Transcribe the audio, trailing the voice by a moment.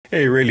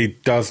It really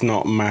does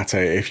not matter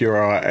if you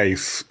are a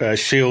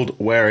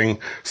shield-wearing,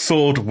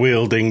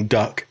 sword-wielding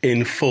duck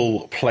in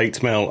full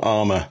plate mail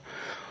armor,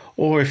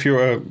 or if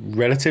you're a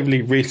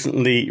relatively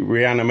recently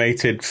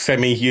reanimated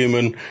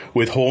semi-human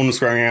with horns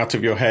growing out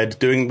of your head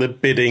doing the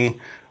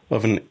bidding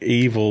of an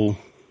evil,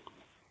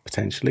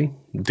 potentially,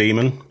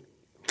 demon.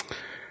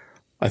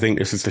 I think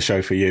this is the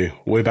show for you.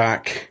 We're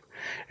back.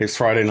 It's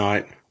Friday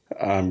night.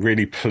 I'm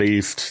really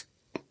pleased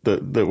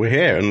that we're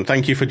here, and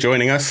thank you for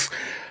joining us.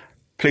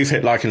 Please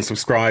hit like and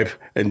subscribe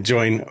and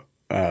join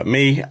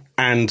me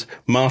and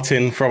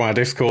Martin from our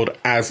Discord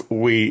as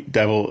we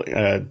delve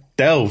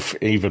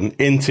even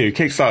into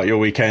Kickstart Your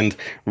Weekend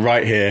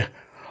right here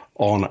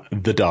on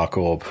The Dark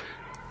Orb.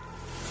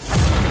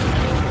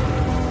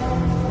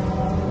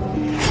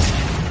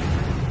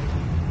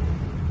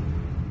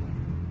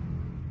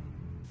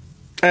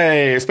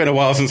 Hey, it's been a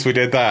while since we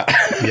did that.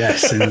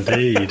 Yes,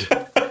 indeed.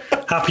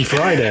 Happy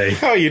Friday.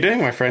 How are you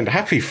doing, my friend?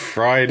 Happy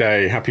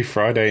Friday. Happy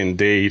Friday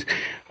indeed.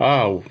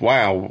 Oh,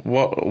 wow.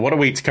 What a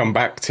week to come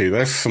back to.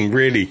 There's some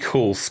really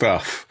cool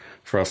stuff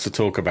for us to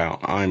talk about.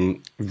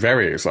 I'm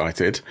very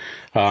excited.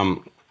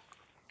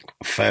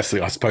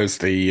 Firstly, I suppose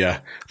the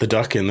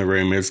duck in the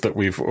room is that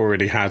we've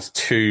already had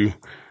two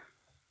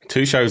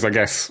shows, I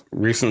guess,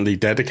 recently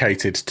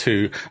dedicated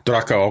to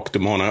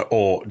Drakar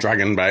or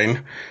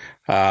Dragonbane.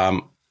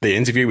 The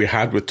interview we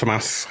had with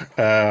Thomas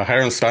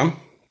Herenstam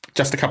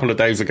just a couple of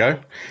days ago.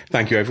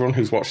 Thank you, everyone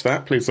who's watched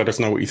that. Please let us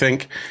know what you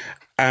think.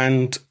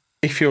 And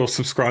if you're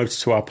subscribed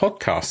to our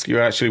podcast,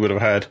 you actually would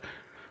have heard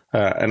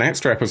an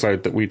extra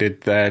episode that we did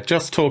there,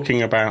 just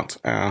talking about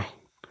our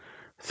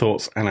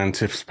thoughts and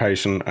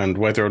anticipation and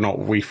whether or not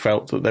we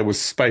felt that there was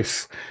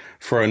space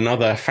for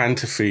another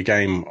fantasy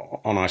game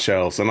on our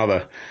shelves,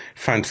 another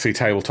fantasy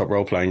tabletop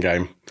role-playing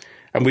game.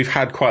 And we've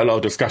had quite a lot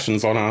of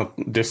discussions on our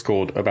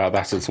Discord about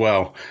that as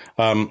well.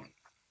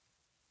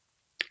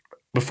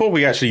 Before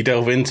we actually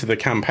delve into the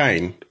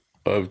campaign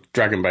of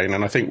Dragonbane,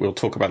 and I think we'll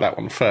talk about that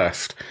one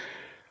first,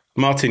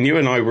 Martin, you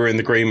and I were in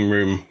the green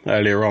room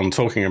earlier on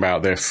talking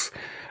about this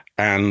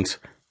and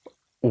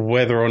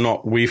whether or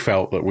not we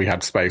felt that we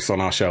had space on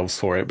our shelves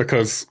for it,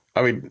 because,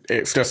 I mean,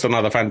 it's just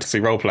another fantasy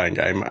role-playing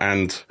game,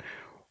 and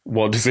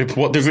what does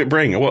it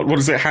bring? What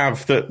does it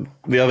have that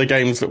the other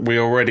games that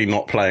we're already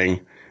not playing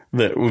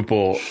that we've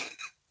bought?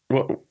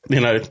 What,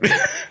 you know...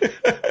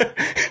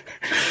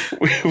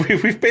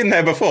 We've been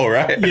there before,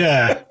 right?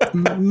 Yeah,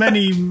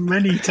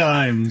 many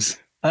times.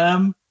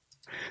 I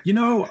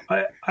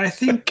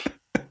think...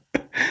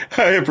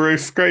 Hi,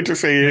 Bruce. Great to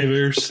see you. Hey,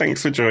 Bruce.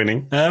 Thanks for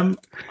joining.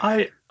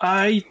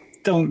 I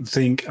don't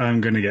think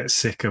I'm going to get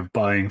sick of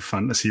buying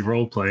fantasy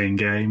role-playing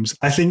games.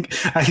 I think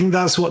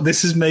that's what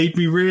this has made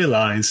me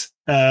realise.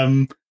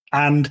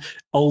 And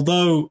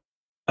although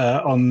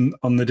on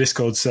the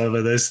Discord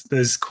server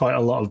there's quite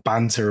a lot of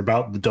banter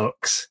about the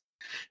ducks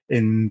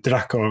in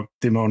Drakar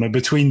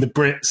between the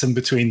Brits and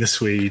between the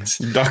Swedes.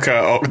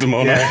 Drakar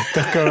Octomona. Yeah,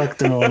 Drakar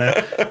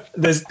Octomona.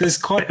 There's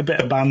quite a bit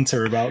of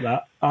banter about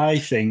that. I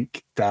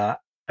think that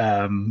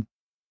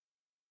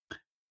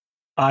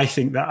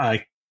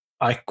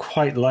I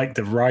quite like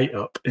the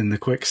write-up in the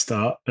quick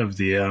start of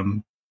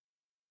the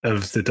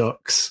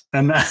ducks,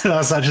 and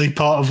that's actually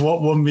part of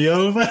what won me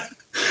over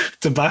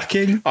to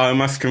backing. I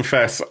must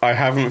confess, I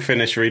haven't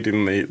finished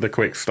reading the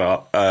quick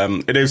start.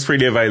 It is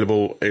freely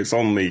available. It's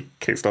on the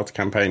Kickstarter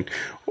campaign.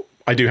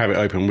 I do have it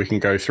open. We can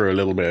go through a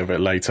little bit of it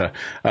later.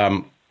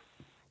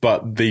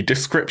 But the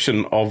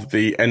description of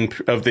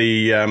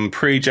the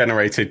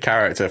pre-generated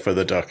character for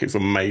the duck is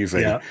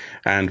amazing, yeah.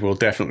 And we'll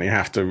definitely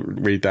have to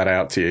read that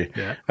out to you.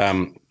 Yeah.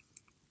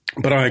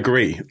 But I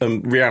agree. The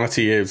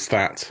reality is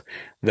that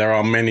there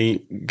are many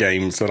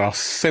games that are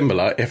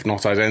similar, if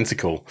not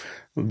identical,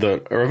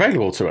 that are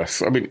available to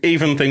us. I mean,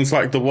 even things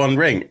like The One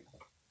Ring,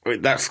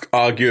 that's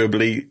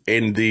arguably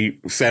in the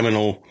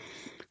seminal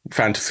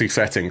fantasy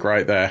setting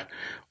right there.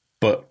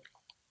 But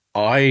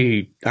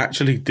I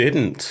actually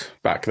didn't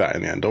back that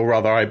in the end, or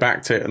rather I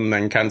backed it and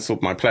then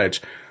cancelled my pledge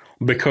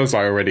because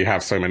I already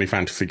have so many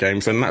fantasy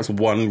games, and that's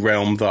one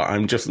realm that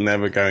I'm just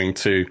never going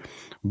to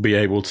be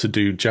able to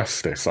do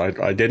justice.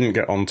 I didn't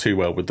get on too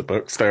well with the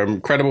books. They're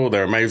incredible,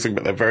 they're amazing,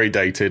 but they're very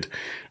dated,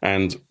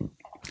 and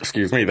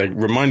excuse me, they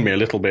remind me a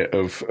little bit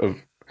of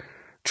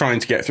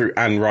trying to get through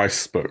Anne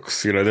Rice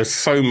books. You know, there's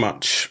so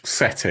much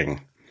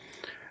setting,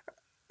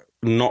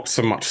 not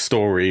so much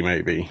story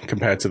maybe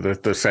compared to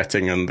the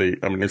setting and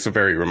I mean, it's a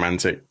very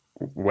romantic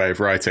way of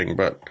writing,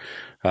 but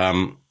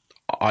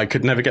I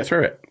could never get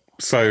through it.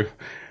 So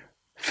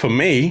for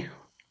me,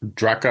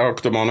 Drakar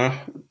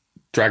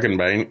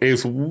Dragonbane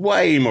is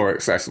way more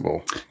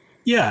accessible.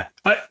 Yeah,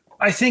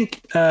 I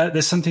think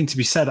there's something to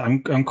be said.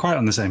 I'm quite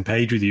on the same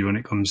page with you when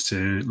it comes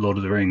to Lord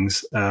of the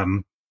Rings.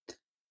 And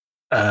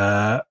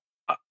I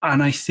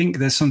think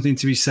there's something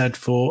to be said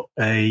for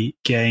a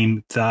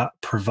game that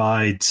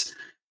provides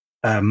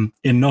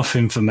enough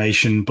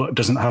information but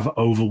doesn't have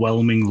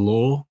overwhelming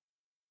lore.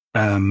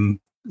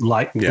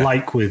 Like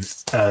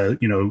with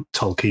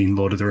Tolkien,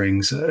 Lord of the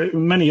Rings,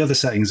 many other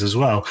settings as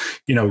well.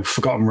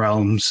 Forgotten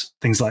Realms,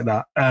 things like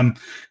that.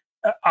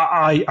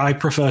 I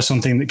prefer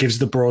something that gives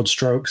the broad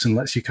strokes and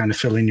lets you kind of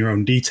fill in your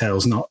own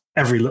details. Not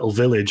every little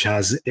village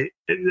has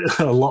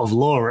a lot of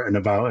lore written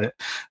about it.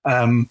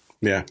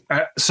 Yeah.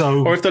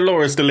 So, or if the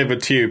lore is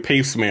delivered to you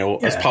piecemeal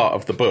as Yeah. part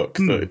of the book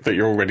that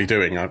you're already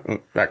doing,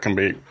 that can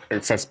be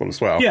accessible as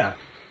well. yeah.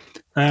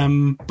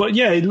 But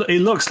yeah,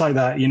 it looks like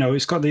that. You know,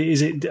 it's got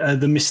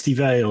the Misty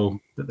Veil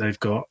that they've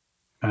got.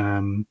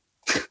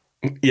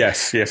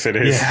 Yes, it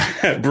is.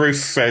 Yeah.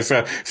 Bruce says,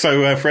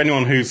 for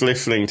anyone who's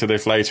listening to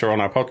this later on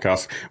our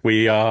podcast,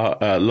 we are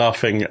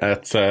laughing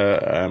at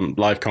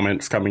live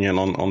comments coming in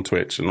on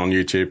Twitch and on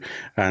YouTube.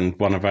 And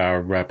one of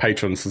our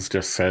patrons has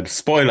just said,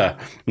 spoiler,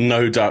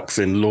 no ducks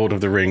in Lord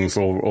of the Rings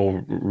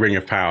or Ring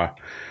of Power.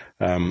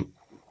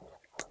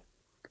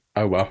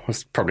 Oh, well,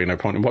 there's probably no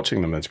point in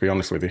watching them then, to be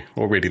honest with you,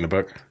 or reading the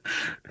book.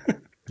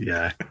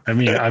 Yeah. I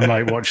mean, I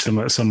might watch them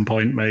at some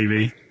point,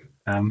 maybe.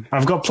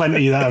 I've got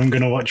plenty that I'm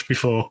going to watch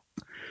before.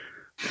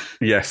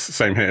 Yes,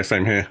 same here.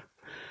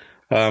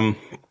 Yeah,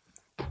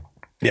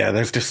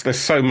 there's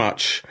so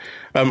much.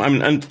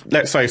 And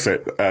let's face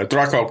it,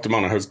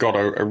 Drakar has got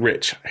a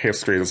rich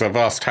history. There's a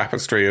vast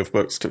tapestry of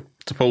books to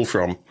pull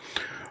from.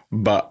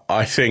 But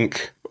I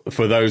think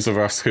for those of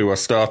us who are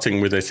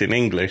starting with it in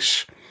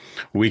English,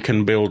 we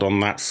can build on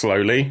that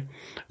slowly.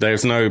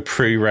 There's no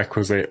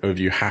prerequisite of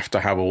you have to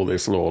have all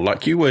this lore.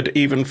 Like you would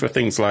even for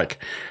things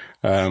like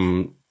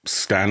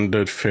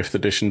standard 5th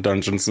edition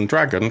Dungeons and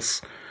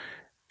Dragons.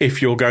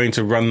 If you're going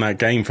to run that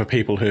game for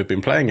people who have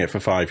been playing it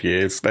for 5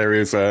 years, there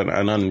is an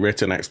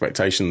unwritten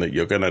expectation that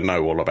you're going to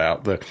know all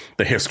about the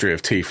history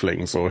of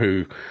tieflings or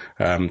who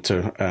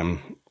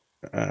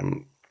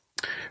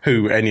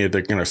any of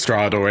the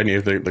Strahd or any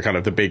of the kind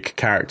of the big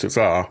characters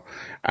are.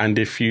 And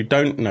if you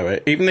don't know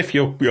it, even if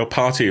your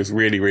party is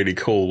really, really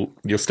cool,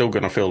 you're still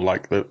going to feel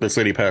like the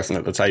silly person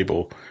at the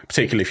table,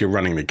 particularly if you're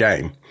running the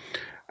game.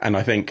 And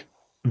I think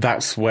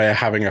that's where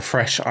having a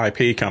fresh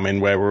IP come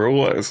in, where we're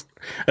all, at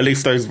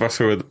least those of us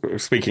who are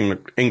speaking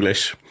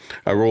English,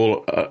 are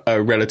all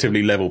a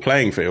relatively level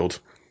playing field.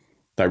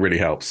 That really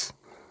helps.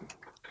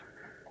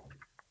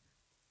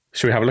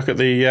 Should we have a look at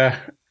the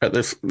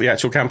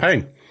actual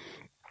campaign?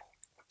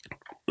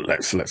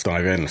 Let's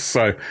dive in.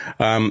 So,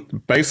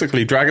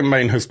 basically,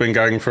 Dragonbane has been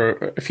going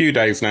for a few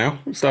days now.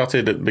 It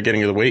started at the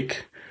beginning of the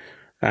week.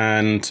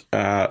 And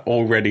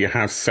already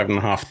has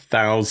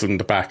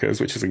 7,500 backers,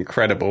 which is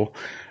incredible.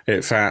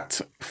 It's at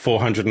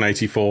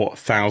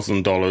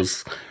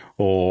 $484,000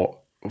 or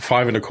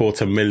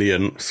 5.25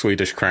 million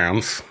Swedish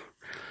crowns,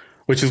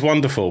 which is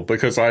wonderful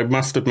because I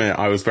must admit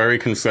I was very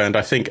concerned.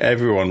 I think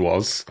everyone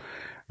was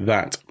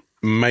that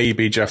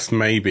maybe, just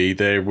maybe,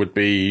 there would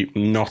be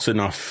not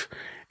enough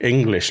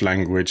English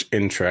language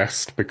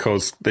interest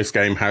because this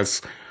game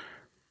has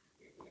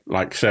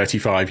like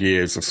 35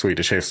 years of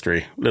Swedish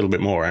history, a little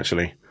bit more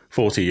actually,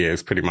 40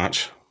 years pretty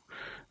much.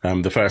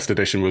 The first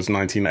edition was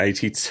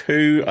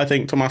 1982, I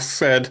think Thomas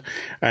said,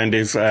 and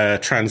is a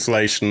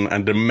translation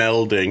and a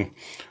melding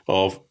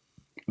of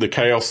the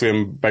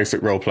Chaosium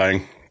basic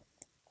role-playing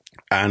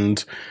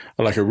and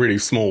like a really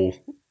small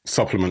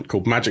supplement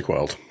called Magic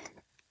World,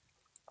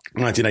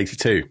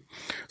 1982.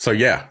 So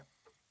yeah,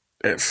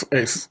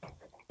 it's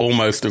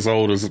almost as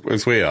old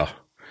as we are.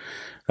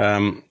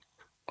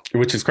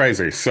 Which is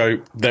crazy.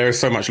 So there is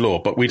so much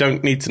lore, but we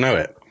don't need to know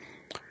it.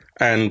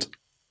 And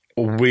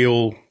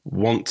we'll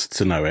want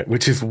to know it,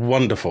 which is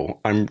wonderful.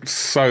 I'm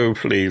so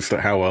pleased at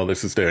how well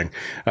this is doing.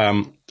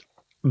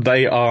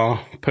 They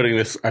are putting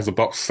this as a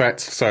box set,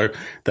 so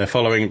they're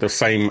following the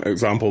same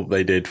example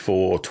they did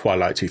for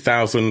Twilight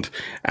 2000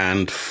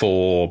 and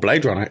for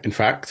Blade Runner, in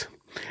fact.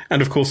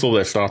 And of course, all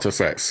their starter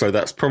sets. So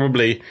that's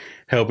probably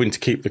helping to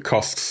keep the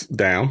costs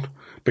down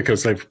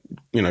because they've,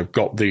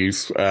 got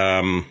these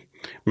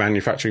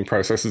manufacturing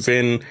processes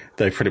in.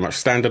 They've pretty much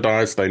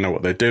standardized. They know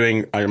what they're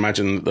doing. I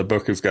imagine that the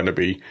book is going to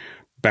be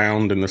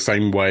bound in the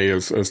same way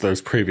as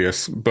those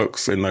previous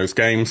books in those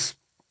games.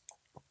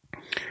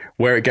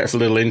 Where it gets a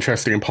little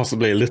interesting and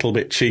possibly a little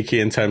bit cheeky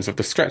in terms of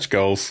the stretch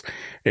goals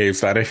is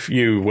that if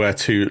you were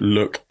to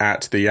look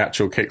at the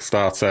actual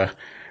Kickstarter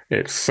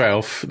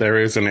itself, there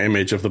is an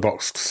image of the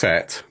boxed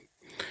set,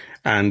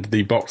 and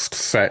the boxed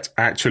set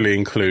actually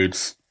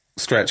includes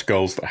stretch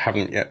goals that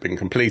haven't yet been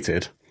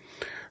completed.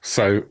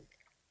 So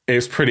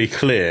it's pretty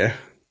clear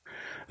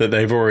that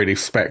they've already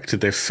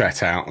spec'd this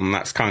set out, and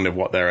that's kind of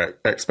what they're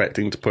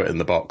expecting to put in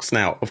the box.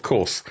 Now, of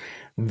course,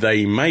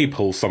 they may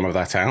pull some of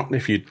that out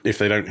if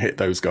they don't hit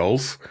those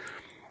goals.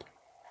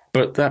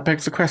 But that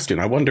begs the question.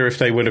 I wonder if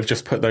they would have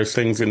just put those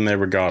things in there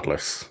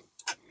regardless.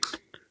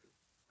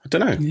 I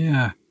don't know.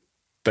 Yeah.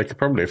 They could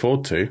probably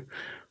afford to.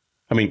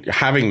 I mean,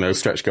 having those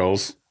stretch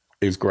goals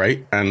is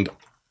great, and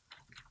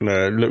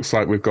it looks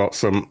like we've got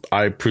some.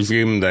 I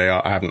presume they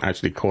are. I haven't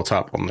actually caught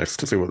up on this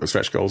to see what the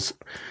stretch goals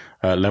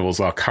levels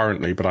are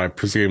currently, but I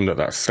presume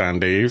that's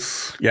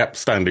standees. Yep,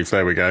 standees.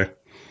 There we go.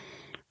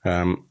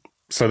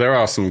 So there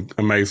are some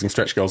amazing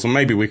stretch goals, and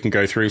maybe we can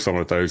go through some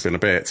of those in a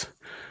bit.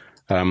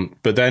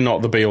 But they're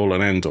not the be all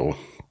and end all.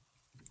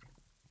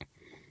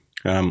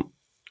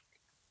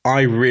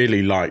 I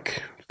really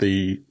like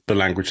the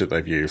language that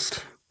they've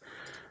used.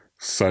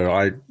 So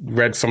I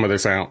read some of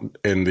this out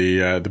in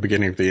the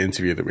beginning of the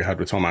interview that we had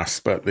with Thomas,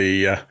 but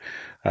the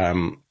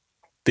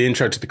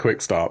intro to the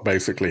Quickstart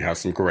basically has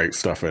some great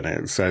stuff in it.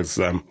 It says,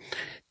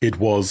 it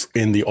was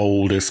in the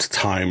oldest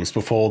times,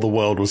 before the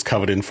world was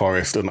covered in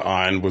forest and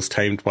iron was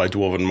tamed by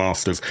dwarven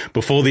masters,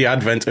 before the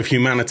advent of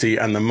humanity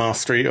and the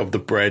mastery of the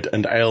bread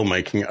and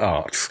ale-making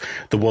arts.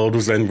 The world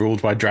was then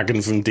ruled by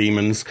dragons and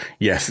demons.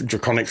 Yes,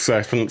 draconic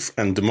serpents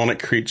and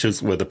demonic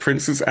creatures were the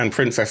princes and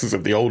princesses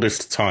of the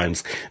oldest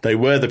times. They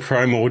were the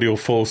primordial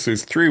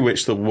forces through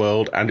which the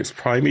world and its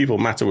primeval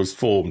matter was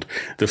formed.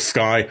 The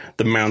sky,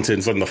 the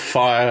mountains, and the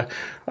fiery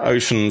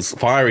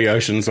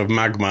oceans of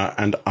magma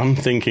and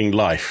unthinking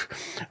life.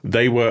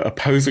 They were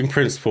opposing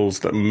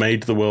principles that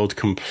made the world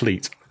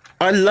complete.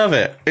 I love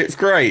it. It's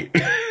great.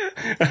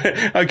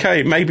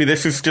 Okay, maybe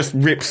this is just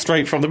ripped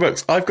straight from the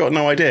books. I've got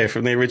no idea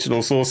from the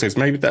original sources.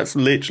 Maybe that's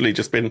literally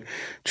just been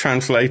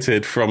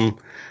translated from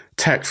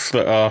texts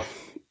that are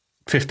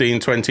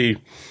 15,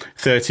 20,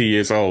 30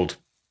 years old.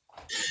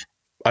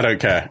 I don't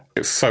care.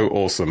 It's so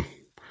awesome.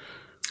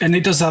 And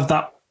it does have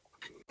that.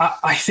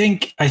 I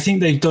think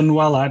they've done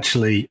well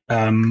actually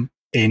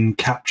in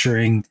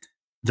capturing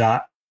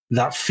that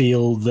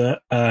feel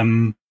that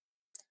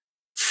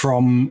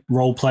from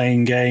role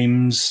playing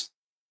games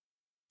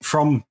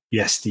from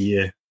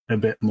yesteryear a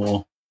bit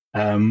more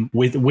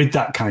with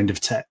that kind of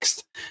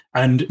text,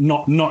 and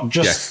not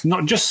just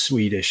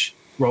Swedish,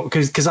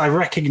 because I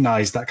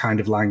recognize that kind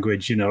of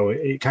language. You know,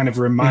 it kind of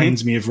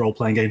reminds me of role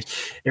playing games.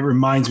 It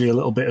reminds me a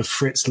little bit of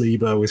Fritz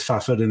Lieber with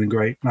Fafhrd and the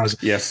Great Mouse.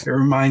 Yes, it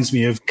reminds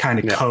me of kind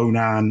of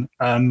Conan.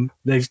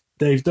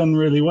 They've done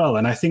really well,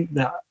 and I think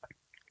that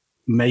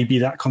maybe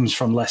that comes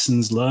from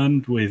lessons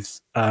learned with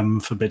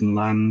Forbidden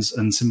Lands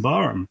and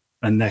Symbaroum,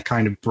 and they're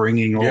kind of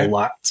bringing all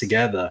that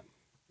together.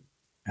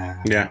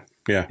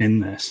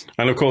 In this,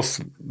 and of course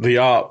the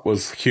art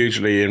was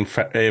hugely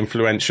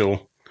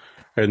influential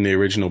in the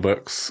original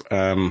books.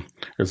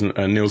 As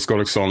Niels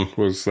Gullikson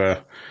was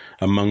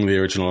among the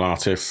original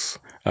artists,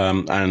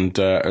 and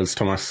as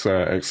Thomas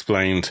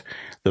explained,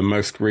 the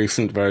most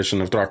recent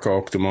version of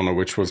Drakar,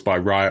 which was by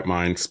Riot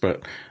Minds,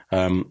 but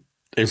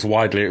is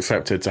widely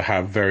accepted to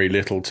have very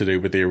little to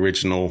do with the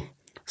original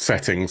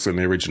settings in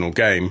the original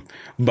game,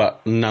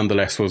 but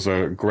nonetheless was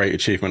a great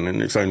achievement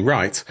in its own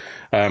right.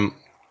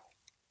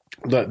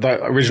 The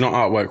original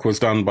artwork was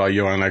done by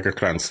Johan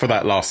Egerkrans for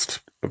that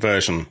last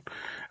version.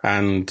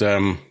 And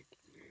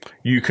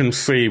you can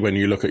see when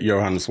you look at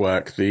Johan's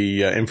work,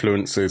 the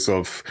influences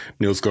of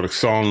Niels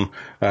Gullikson,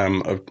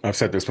 I've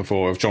said this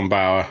before, of John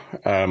Bauer,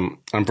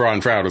 and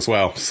Brian Froud as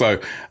well.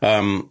 So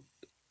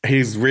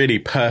he's really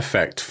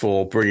perfect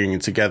for bringing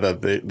together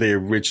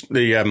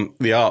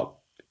the art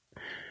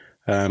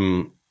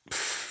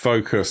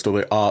focused, or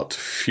the art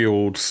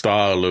fueled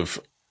style of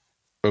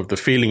the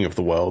feeling of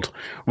the world,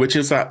 which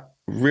is that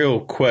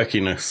real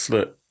quirkiness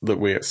that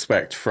we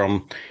expect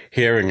from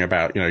hearing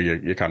about, you know,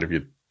 your kind of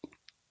your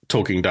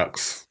talking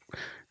ducks,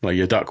 like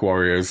your duck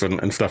warriors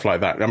and stuff like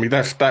that. I mean,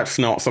 that's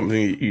not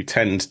something you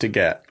tend to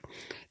get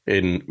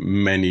in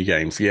many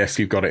games. Yes,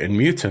 you've got it in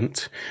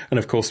Mutant, and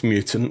of course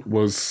Mutant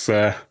was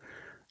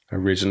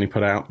originally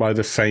put out by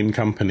the same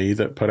company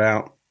that put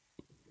out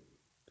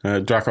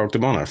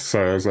Drakar,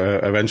 so as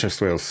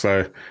Adventure Wheels.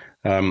 So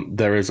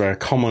there is a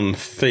common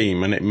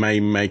theme, and it may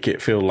make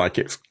it feel like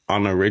it's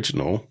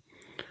unoriginal,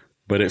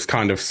 but it's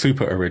kind of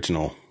super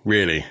original,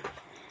 really.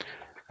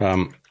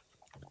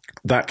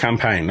 That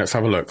campaign, let's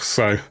have a look.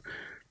 So,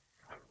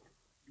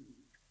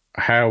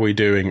 how are we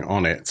doing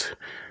on it?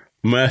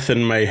 Mirth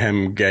and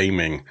Mayhem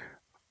Gaming,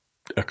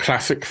 a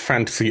classic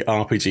fantasy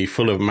RPG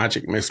full of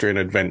magic, mystery, and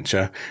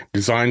adventure,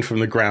 designed from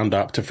the ground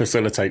up to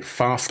facilitate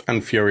fast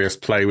and furious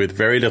play with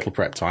very little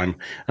prep time,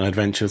 and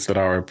adventures that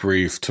are a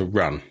breeze to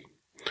run.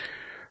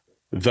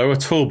 Though a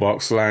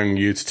toolbox allowing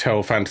you to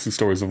tell fantasy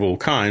stories of all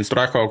kinds,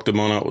 Drakar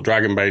or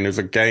Dragonbane is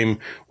a game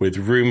with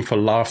room for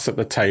laughs at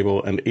the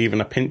table and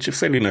even a pinch of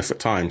silliness at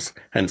times,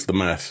 hence the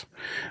mirth,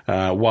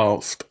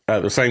 whilst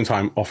at the same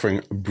time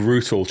offering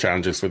brutal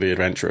challenges for the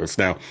adventurers.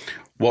 Now,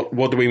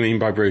 what do we mean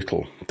by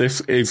brutal?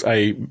 This is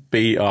a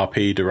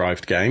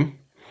BRP-derived game.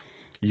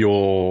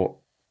 You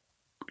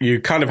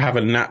kind of have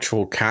a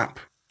natural cap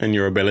in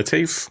your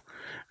abilities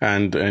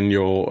and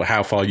your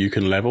how far you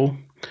can level.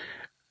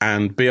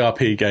 And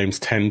BRP games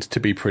tend to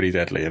be pretty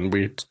deadly, and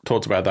we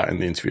talked about that in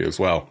the interview as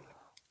well.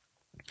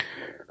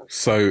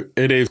 So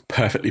it is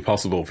perfectly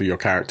possible for your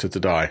character to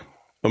die,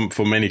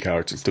 for many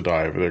characters to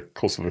die over the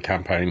course of a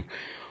campaign.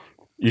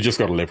 You just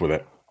got to live with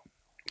it.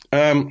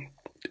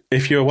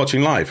 If you're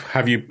watching live,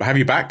 have you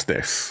backed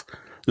this?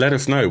 Let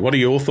us know. What are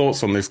your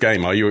thoughts on this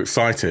game? Are you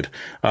excited?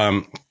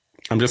 I'm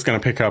just going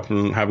to pick up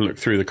and have a look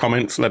through the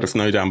comments. Let us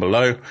know down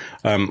below.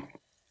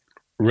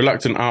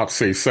 Reluctant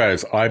Artsy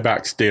says, I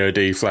backed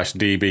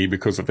DoD/DB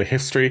because of the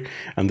history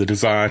and the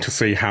desire to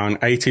see how an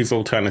 80s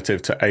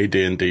alternative to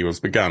AD&D was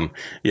begun,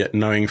 yet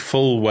knowing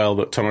full well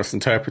that Thomas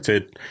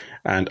interpreted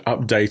and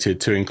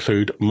updated to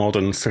include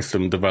modern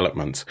system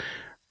development.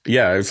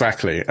 Yeah,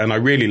 exactly. And I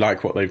really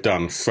like what they've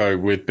done. So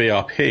with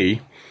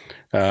BRP,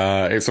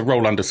 it's a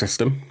roll under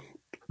system.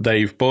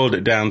 they've boiled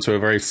it down to a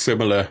very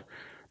similar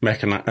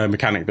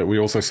mechanic that we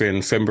also see in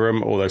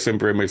Symbaroum, although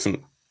Symbaroum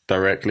isn't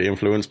directly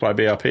influenced by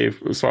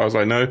BRP, as far as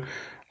I know.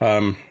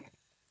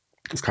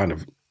 It's kind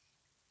of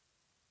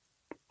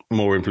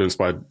more influenced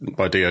by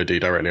DoD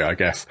directly, I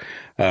guess.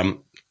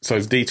 So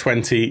it's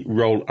D20,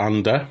 roll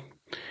under.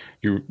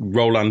 You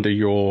roll under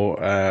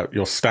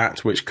your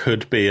stat, which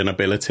could be an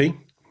ability,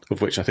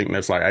 of which I think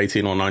there's like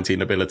 18 or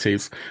 19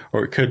 abilities,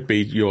 or it could be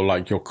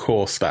your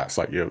core stats,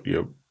 like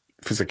your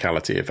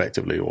physicality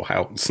effectively, or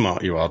how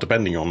smart you are,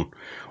 depending on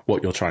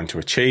what you're trying to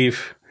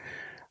achieve.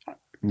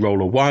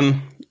 Roll a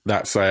 1,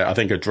 that's I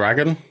think a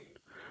dragon.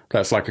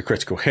 That's like a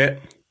critical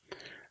hit.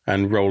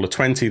 And roll a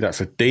 20,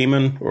 that's a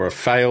demon or a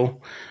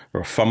fail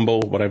or a fumble,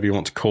 whatever you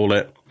want to call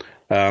it.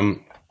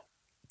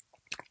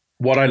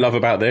 What I love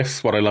about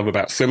this, what I love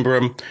about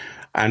Symbaroum,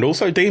 and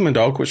also Demon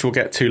Dog, which we'll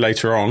get to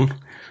later on,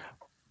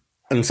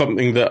 and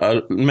something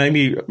that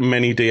maybe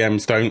many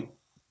DMs don't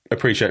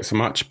appreciate so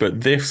much, but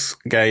this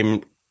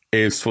game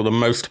is, for the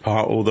most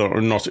part, although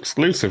not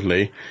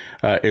exclusively,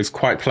 is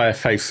quite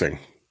player-facing.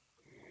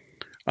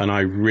 And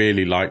I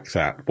really like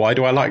that. Why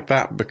do I like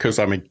that? Because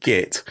I'm a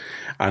git,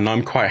 and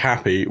I'm quite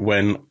happy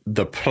when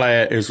the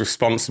player is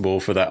responsible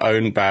for their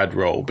own bad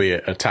roll, be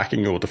it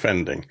attacking or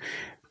defending.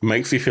 It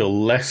makes you feel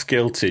less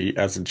guilty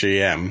as a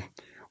GM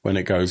when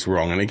it goes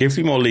wrong, and it gives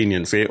you more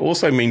leniency. It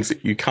also means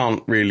that you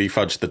can't really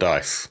fudge the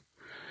dice.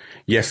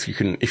 Yes, you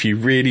can, if you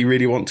really,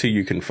 really want to,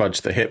 you can fudge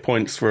the hit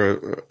points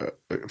for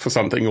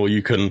something, or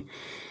you can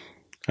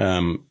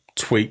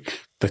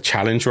tweak the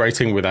challenge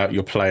rating without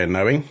your player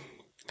knowing.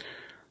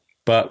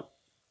 But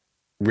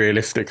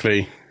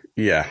realistically,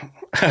 yeah.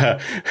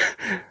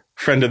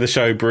 Friend of the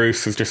show,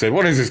 Bruce, has just said,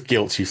 what is this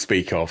guilt you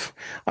speak of?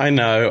 I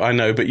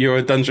know, but you're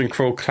a Dungeon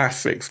Crawl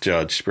Classics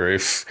judge,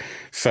 Bruce.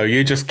 So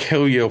you just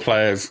kill your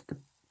players'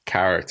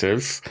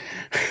 characters.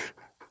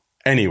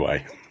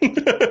 Anyway.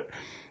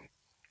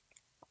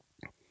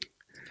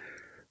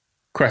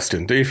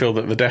 Question, do you feel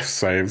that the death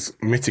saves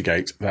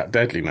mitigate that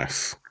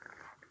deadliness?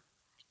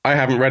 I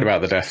haven't read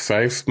about the death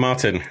saves.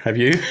 Martin, have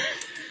you?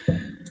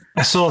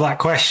 I saw that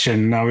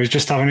question. I was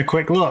just having a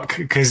quick look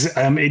because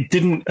it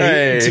didn't.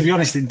 To be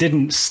honest, it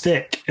didn't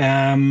stick.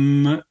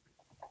 So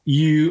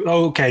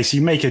you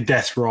make a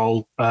death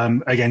roll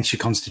against your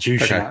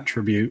Constitution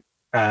attribute.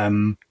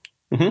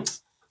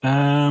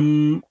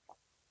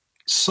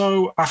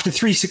 So after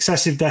 3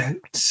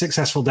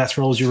 successful death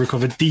rolls, you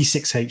recover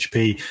D6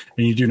 HP,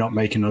 and you do not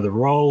make another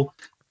roll.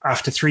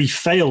 After 3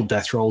 failed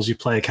death rolls, your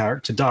player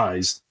character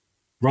dies.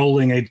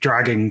 Rolling a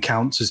dragon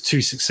counts as 2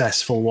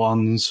 successful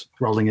ones.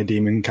 Rolling a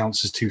demon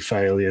counts as 2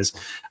 failures.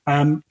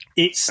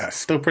 That's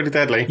still pretty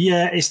deadly.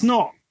 Yeah, it's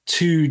not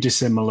too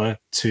dissimilar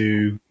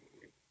to,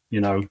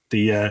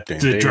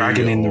 the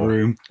dragon in the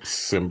room.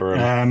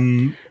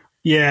 Symbaroum.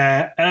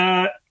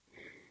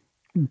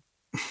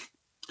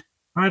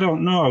 I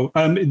don't know.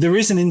 There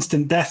is an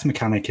instant death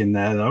mechanic in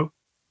there, though.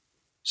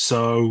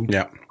 So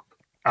yeah,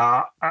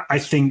 I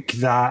think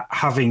that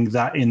having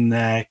that in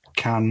there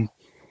can.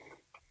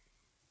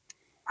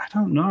 I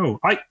don't know.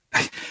 I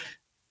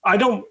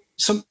don't.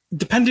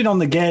 Depending on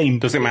the game,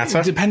 does it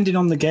matter? Depending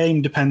on the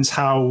game, depends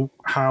how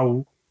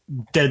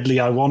deadly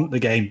I want the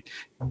game.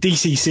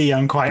 DCC,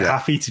 I'm quite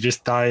happy to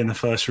just die in the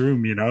first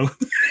room, as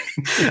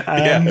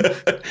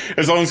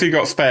long as you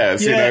got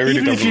spares, it really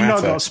even doesn't if you've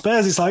matter. not got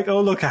spares, it's like, oh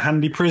look, a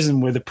handy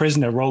prison with a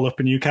prisoner, roll up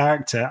a new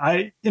character.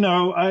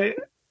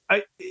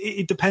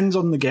 It depends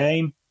on the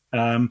game.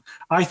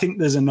 I think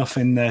there's enough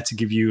in there to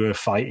give you a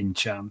fighting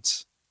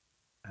chance.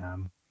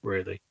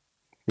 Really.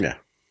 Yeah.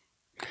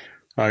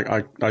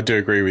 I do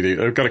agree with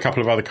you. I've got a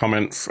couple of other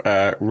comments.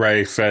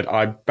 Ray said,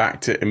 I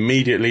backed it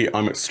immediately.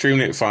 I'm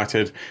extremely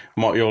excited.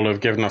 And what you all have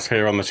given us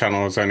here on the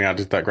channel has only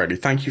added that greatly.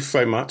 Thank you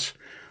so much.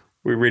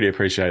 We really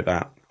appreciate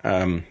that.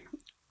 And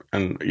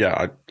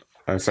yeah,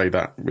 I say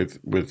that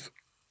with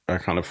a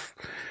kind of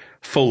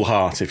full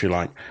heart, if you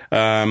like.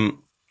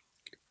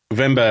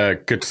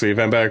 Vemberg, good to see you.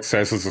 Vemberg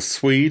says, as a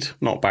Swede,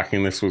 not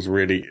backing this was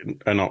really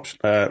an option.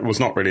 Was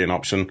not really an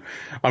option.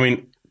 I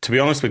mean, to be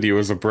honest with you,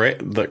 as a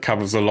Brit that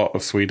covers a lot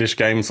of Swedish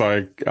games,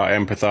 I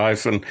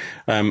empathise. And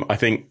I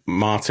think,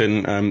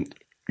 Martin,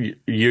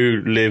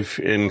 you live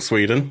in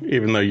Sweden,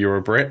 even though you're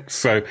a Brit.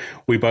 So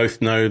we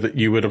both know that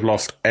you would have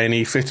lost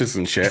any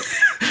citizenship.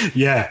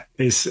 Yeah,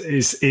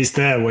 it's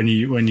there when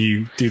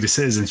you do the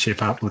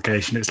citizenship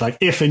application. It's like,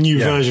 if a new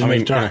version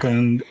of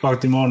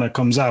Dragonbane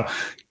comes out,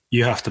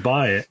 you have to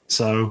buy it.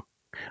 So,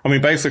 I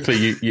mean, basically,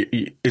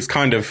 you it's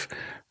kind of...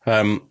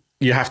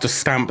 you have to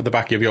stamp the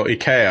back of your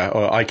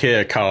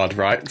IKEA card,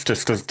 right?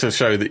 Just to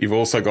show that you've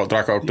also got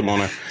Dragonbane.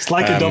 Yeah. It's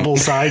like a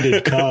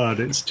double-sided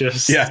card. It's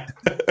just... Yeah.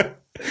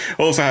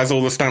 Also has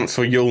all the stamps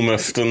for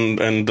Yulmust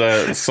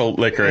and salt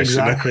licorice.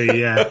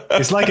 Exactly, yeah.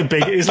 It's like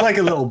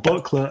a little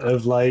booklet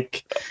of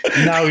like,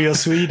 now you're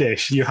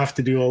Swedish, you have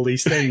to do all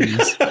these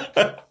things.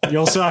 You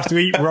also have to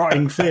eat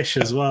rotting fish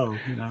as well,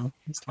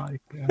 It's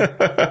like...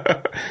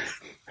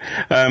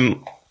 Yeah.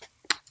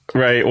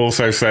 Ray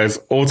also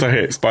says, auto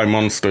hits by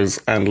monsters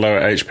and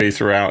lower HP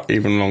throughout,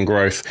 even long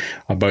growth,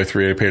 are both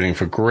really appealing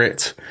for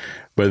grit.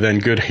 But then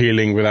good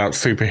healing without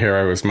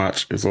superhero as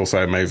much is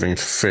also amazing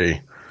to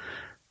see.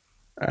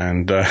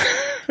 And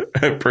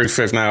Bruce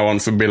says now on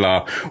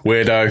Sabila,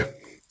 weirdo.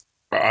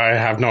 I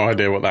have no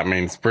idea what that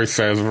means. Bruce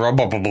says,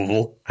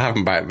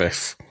 haven't backed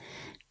this.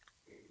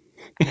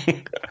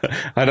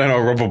 I don't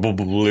know what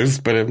Robbable is,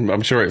 but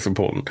I'm sure it's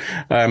important.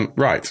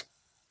 Right.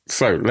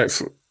 So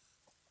let's...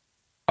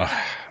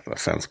 that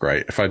sounds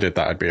great. If I did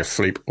that, I'd be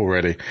asleep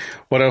already.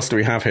 What else do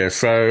we have here?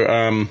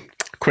 So,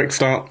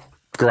 Kickstart,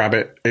 grab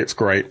it. It's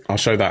great. I'll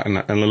show that in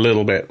a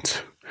little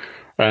bit.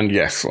 And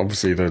yes,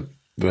 obviously the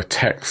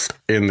text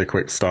in the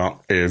Kickstart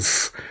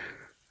is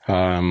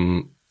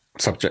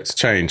subject to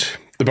change.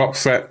 The box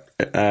set,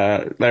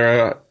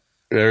 there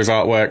is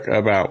artwork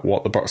about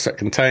what the box set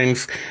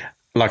contains.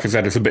 Like I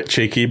said, it's a bit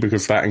cheeky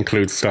because that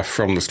includes stuff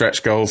from the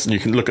stretch goals. And you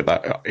can look at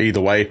that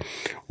either way.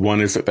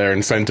 One is that they're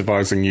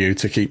incentivizing you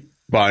to keep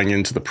buying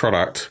into the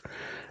product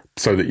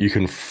so that you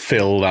can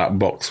fill that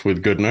box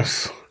with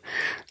goodness.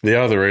 The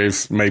other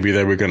is maybe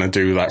they were going to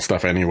do that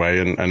stuff anyway.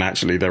 And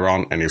actually there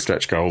aren't any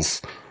stretch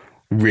goals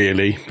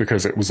really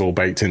because it was all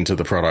baked into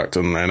the product.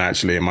 And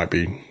actually it might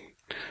be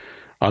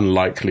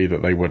unlikely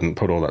that they wouldn't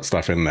put all that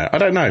stuff in there. I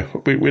don't know.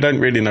 We don't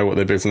really know what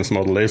their business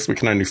model is. We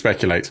can only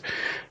speculate.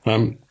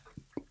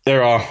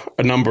 There are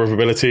a number of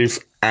abilities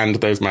and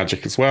there's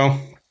magic as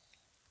well.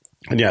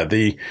 And yeah,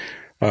 the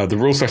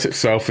rule set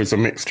itself is a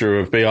mixture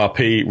of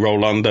BRP,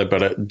 roll under,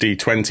 but at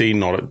D20,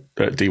 not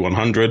at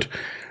D100.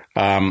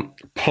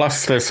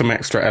 Plus there's some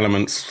extra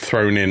elements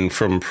thrown in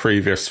from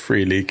previous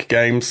Free League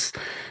games.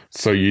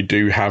 So you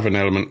do have an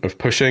element of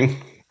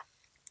pushing.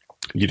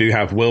 You do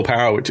have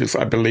willpower, which is,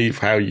 I believe,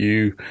 how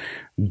you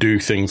do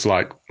things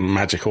like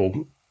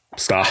magical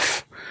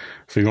stuff.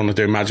 So if you want to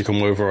do a magical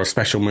move or a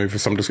special move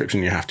of some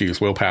description, you have to use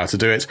willpower to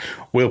do it.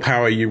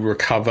 Willpower, you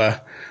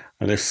recover,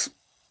 and this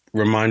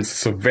reminds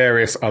us of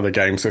various other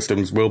game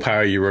systems.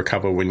 Willpower, you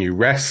recover when you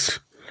rest,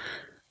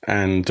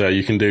 and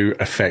you can do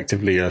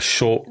effectively a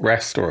short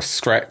rest or a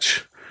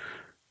stretch,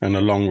 and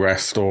a long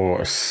rest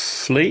or a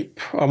sleep,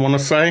 I want to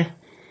say.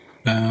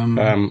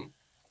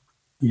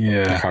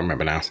 Yeah. I can't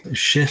remember now.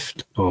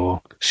 Shift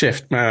or...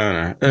 Shift,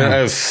 no.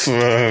 Rest.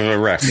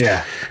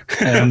 Yeah.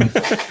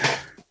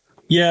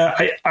 Yeah,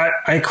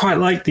 I quite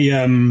like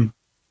the...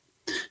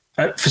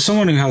 for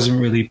someone who hasn't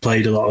really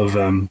played a lot of,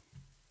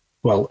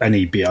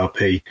 any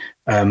BRP,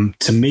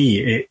 to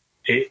me,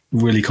 it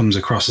really comes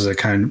across as a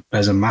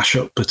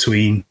mashup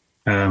between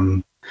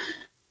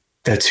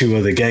their two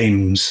other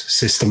games,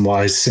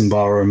 system-wise,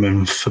 Symbaroum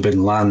and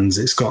Forbidden Lands.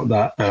 It's got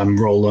that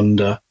roll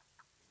under,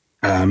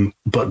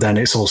 but then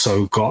it's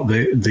also got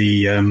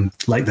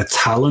the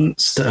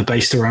talents that are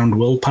based around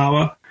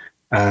willpower.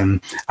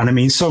 And I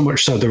mean, so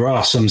much so there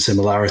are some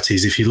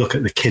similarities. If you look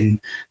at the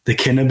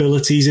kin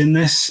abilities in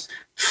this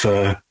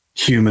for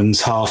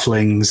humans,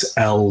 halflings,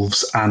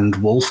 elves, and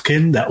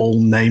wolfkin, they're all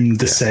named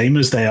the same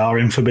as they are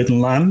in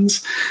Forbidden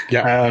Lands.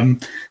 Yeah.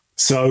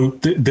 So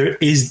there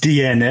is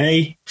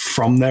DNA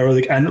from their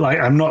other, and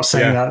I'm not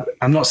saying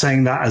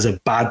that as a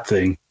bad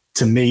thing.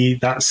 To me,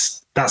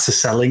 that's a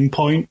selling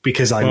point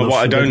because I love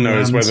what Forbidden I don't know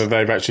Lands. is whether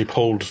they've actually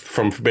pulled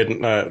from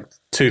Forbidden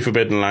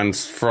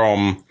Lands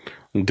from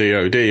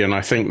DoD, and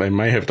I think they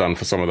may have done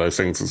for some of those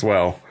things as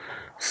well.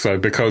 So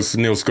because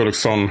Niels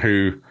Gulliksson,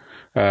 who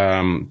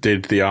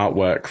did the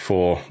artwork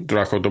for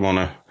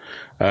Drakar,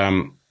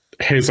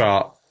 his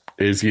art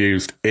is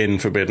used in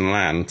Forbidden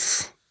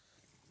Lands.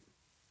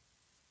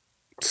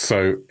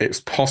 So it's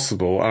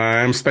possible, and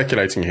I am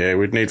speculating here,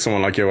 we'd need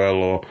someone like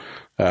Joel or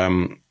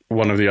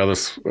one of the other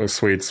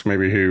Swedes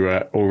maybe who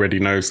already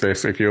knows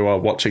this. If you are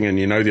watching and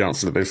you know the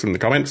answer to this in the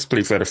comments,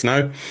 please let us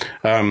know.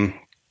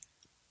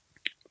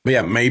 But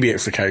yeah, maybe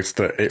it's the case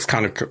that it's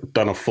kind of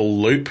done a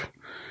full loop.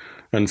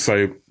 And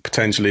so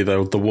potentially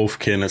the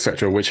Wolfkin,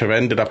 etc., which have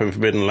ended up in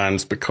Forbidden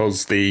Lands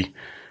because the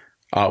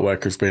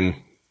artwork has been,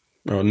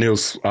 or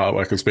Neil's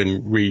artwork has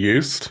been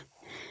reused.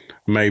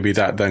 Maybe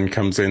that then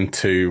comes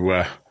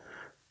into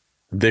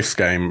this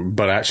game,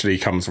 but actually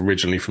comes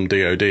originally from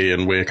DoD,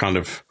 and we're kind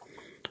of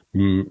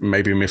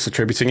maybe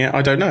misattributing it.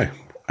 I don't know.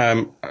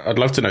 I'd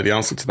love to know the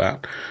answer to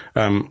that.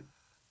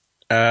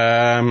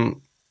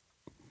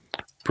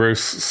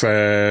 Bruce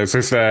says,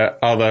 is there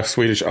other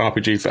Swedish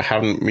RPGs that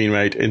haven't been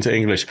made into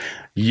English?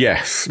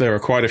 Yes, there are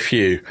quite a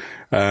few.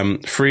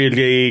 Freer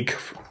League,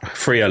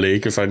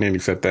 as I nearly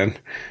said then,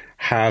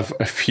 have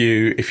a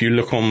few. If you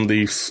look on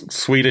the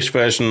Swedish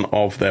version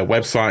of their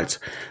website,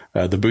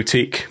 the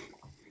boutique,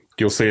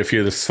 you'll see a few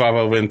of the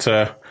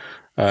Svavelwinter.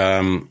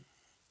 Trying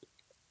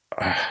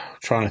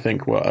to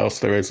think what else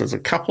there is. There's a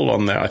couple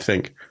on there, I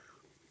think.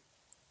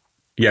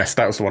 Yes,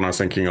 that was the one I was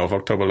thinking of,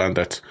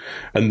 Oktoberlandet.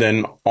 And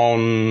then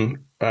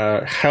on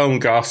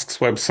Helmgast's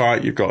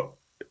website, you've got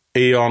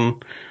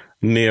Eon,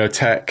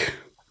 Neotech.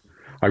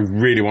 I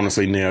really want to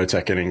see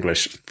Neotech in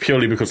English,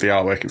 purely because the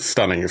artwork is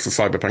stunning. It's a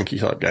cyberpunky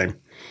type game.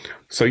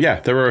 So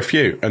yeah, there are a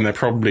few, and they're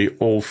probably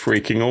all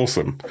freaking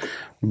awesome.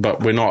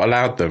 But we're not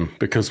allowed them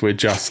because we're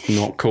just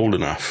not cool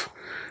enough.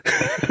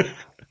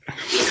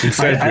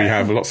 Instead, we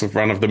have lots of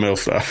run-of-the-mill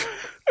stuff.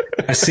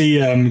 I see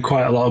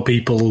quite a lot of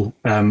people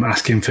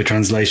asking for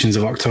translations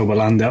of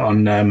Oktoberlander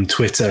on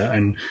Twitter,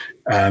 and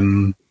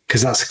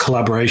because that's a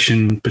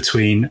collaboration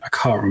between, I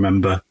can't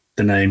remember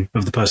the name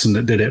of the person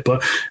that did it,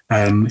 but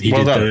he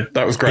Well did done.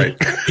 That was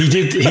great. he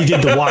did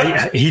the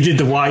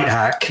white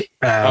hack,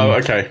 Oh,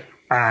 okay.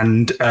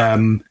 and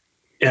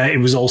it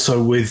was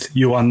also with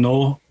Yuan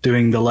Nor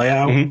doing the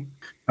layout,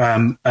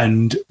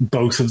 and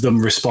both of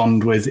them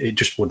respond with it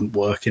just wouldn't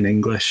work in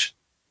English.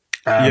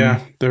 Yeah,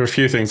 there are a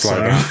few things like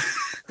So that.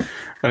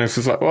 And it's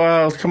just like,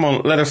 well, come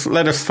on, let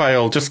us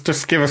fail.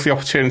 Just give us the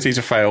opportunity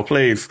to fail,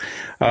 please.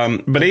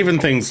 But even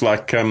things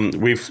like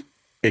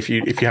if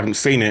you haven't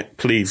seen it,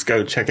 please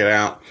go check it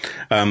out.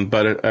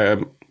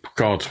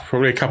 God,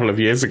 probably a couple of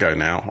years ago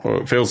now,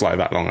 or it feels like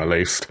that long at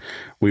least,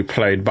 we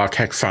played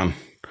Barkeksan,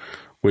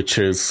 which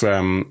is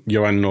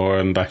Johan Nor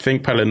and I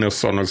think Pelle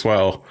Nilsson as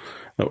well,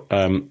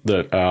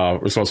 that are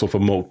responsible for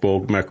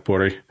Morkborg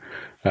Merkbori.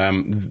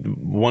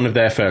 One of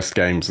their first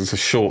games is a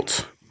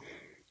short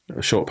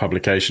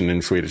publication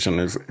in Swedish, and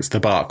it's The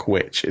Bark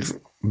Witch. It's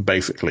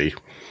basically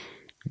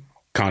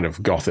kind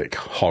of gothic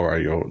horror.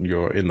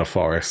 You're in the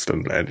forest,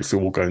 and it's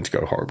all going to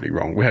go horribly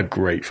wrong. We had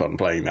great fun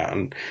playing that,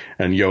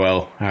 and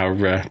Joel,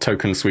 our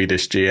token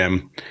Swedish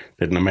GM,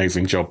 did an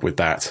amazing job with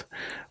that.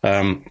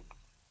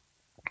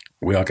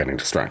 We are getting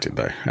distracted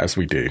though, as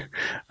we do.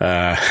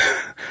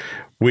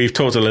 We've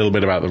talked a little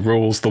bit about the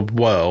rules. The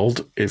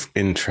world is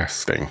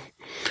interesting.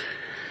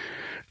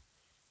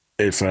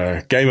 It's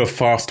a game of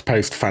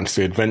fast-paced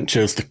fantasy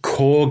adventures. The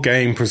core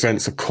game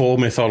presents a core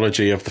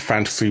mythology of the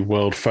fantasy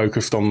world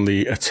focused on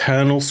the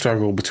eternal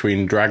struggle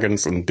between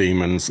dragons and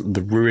demons,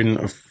 the ruin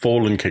of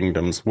fallen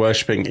kingdoms,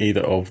 worshipping either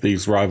of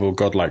these rival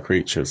godlike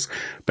creatures,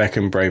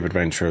 beckon brave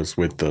adventurers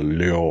with the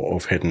lure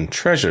of hidden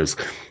treasures.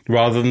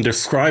 Rather than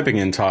describing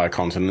entire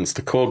continents,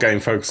 the core game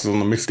focuses on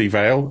the Misty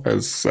Vale,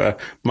 as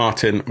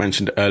Martin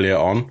mentioned earlier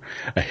on,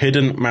 a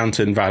hidden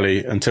mountain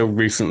valley until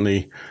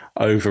recently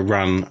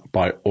overrun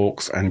by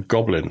orcs and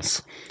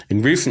goblins.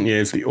 In recent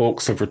years, the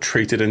orcs have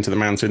retreated into the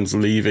mountains,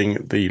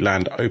 leaving the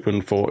land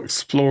open for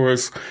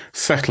explorers,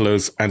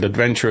 settlers, and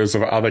adventurers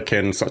of other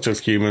kin, such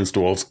as humans,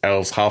 dwarves,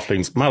 elves,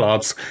 halflings,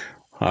 mallards,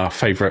 our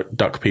favourite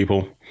duck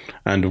people,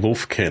 and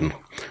wolfkin.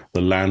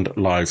 The land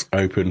lies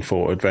open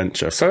for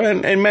adventure. So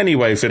in many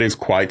ways, it is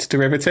quite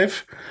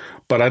derivative,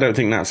 but I don't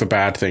think that's a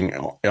bad thing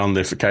on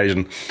this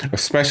occasion,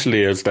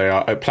 especially as they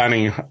are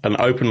planning an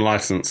open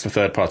license for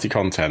third-party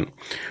content,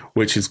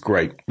 which is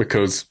great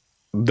because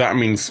that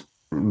means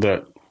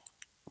that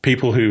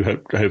people who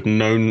have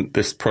known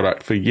this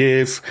product for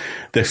years,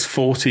 this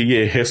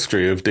 40-year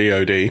history of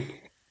DoD,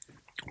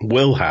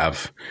 will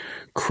have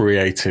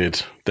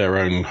created their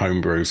own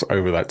homebrews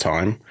over that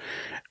time,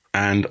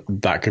 and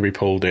that could be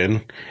pulled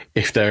in.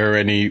 If there are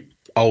any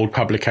old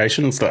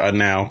publications that are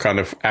now kind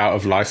of out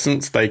of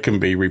license, they can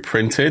be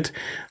reprinted,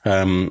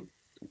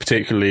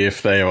 particularly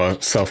if they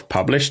are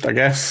self-published, I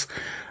guess.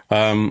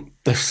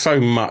 There's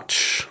so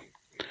much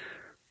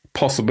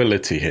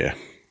possibility here.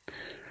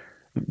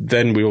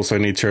 Then we also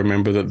need to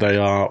remember that they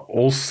are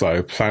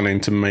also planning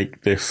to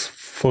make this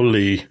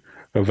fully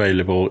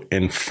available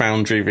in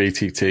Foundry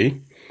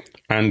VTT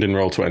and in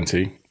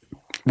Roll20.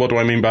 What do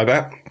I mean by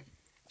that?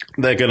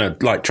 They're going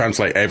to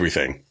translate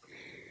everything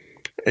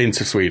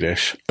into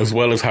Swedish, as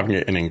well as having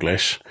it in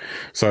English.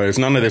 So it's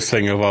none of this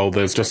thing of, oh,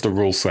 there's just a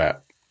rule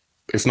set.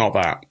 It's not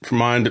that. From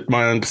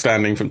my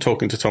understanding from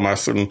talking to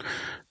Thomas, and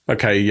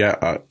okay,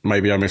 yeah,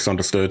 maybe I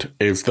misunderstood,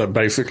 is that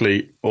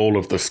basically all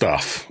of the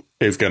stuff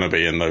is going to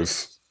be in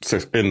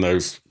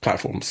those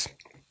platforms,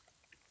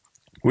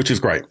 which is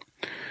great.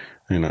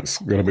 It's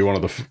going to be one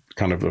of the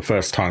kind of the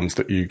first times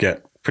that you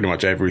get pretty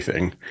much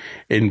everything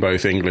in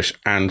both English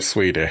and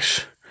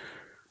Swedish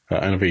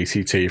and a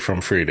VTT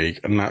from Free League,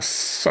 and that's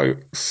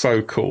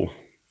so cool.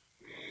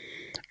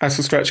 As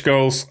for stretch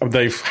goals,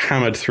 they've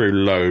hammered through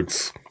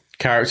loads.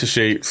 Character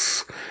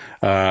sheets,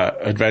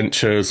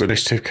 adventures,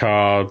 initiative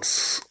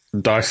cards,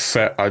 dice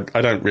set. I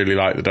don't really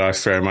like the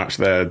dice very much.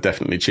 They're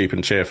definitely cheap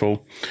and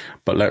cheerful,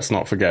 but let's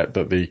not forget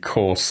that the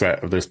core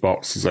set of this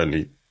box is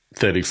only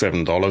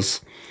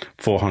 $37,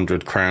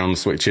 400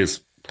 crowns, which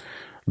is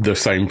the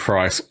same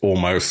price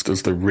almost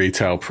as the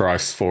retail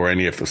price for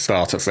any of the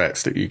starter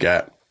sets that you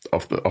get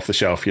off the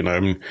shelf.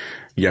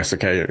 Yes,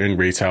 okay, in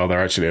retail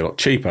they're actually a lot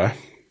cheaper,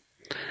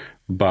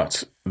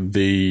 but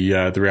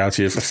the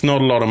reality is it's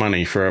not a lot of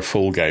money for a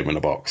full game in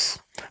a box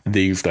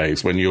these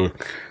days, when you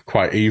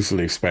quite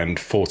easily spend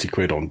 40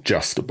 quid on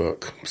just a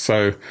book.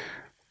 So,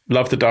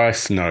 love the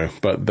dice? No,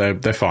 but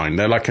they're fine.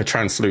 They're like a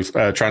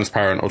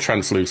transparent or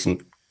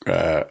translucent.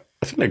 I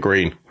think they're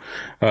green.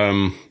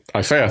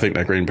 I think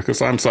they're green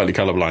because I'm slightly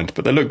colorblind,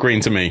 but they look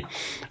green to me.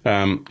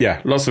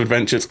 Yeah, lots of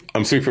adventures.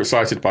 I'm super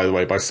excited, by the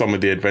way, by some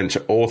of the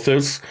adventure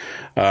authors.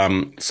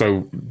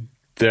 So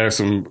there are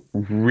some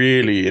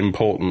really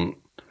important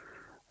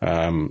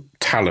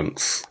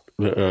talents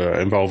that are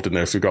involved in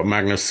this. We've got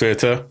Magnus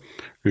Sirta,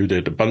 who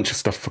did a bunch of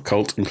stuff for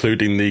Cult,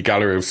 including the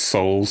Gallery of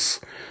Souls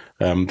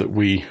that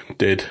we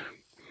did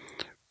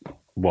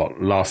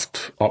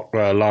last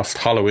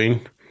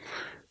Halloween.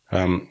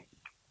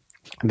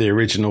 the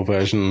original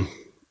version.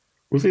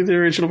 Was it the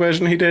original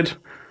version he did?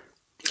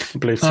 I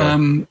believe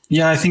so.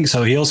 Yeah, I think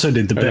so. He also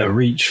did the bit of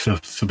Reach for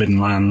Forbidden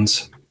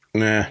Lands.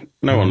 Nah,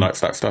 no one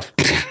likes that stuff.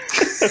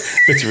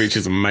 Bit of Reach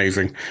is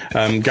amazing.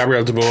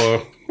 Gabriel De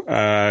Boer,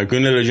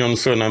 Gunilla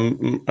Johnson,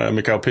 and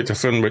Mikael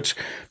Peterson, which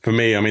for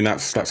me, I mean,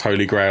 that's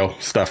Holy Grail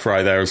stuff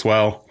right there as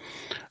well.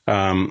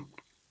 Roger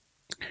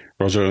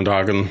and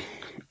Dagen,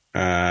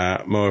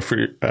 Moa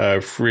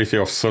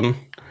Frithjofsson,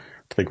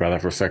 think about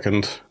that for a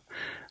second.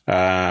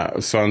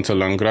 Svante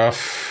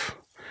Landgraf,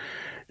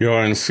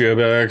 Johan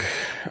Sjöberg.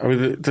 I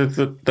mean,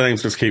 the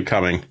names just keep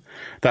coming.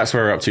 That's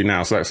where we're up to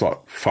now. So that's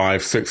like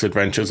 5-6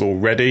 adventures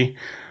already.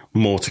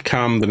 More to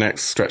come. The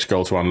next stretch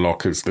goal to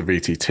unlock is the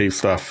VTT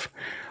stuff.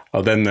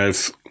 Then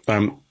there's, I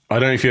don't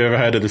know if you've ever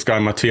heard of this guy,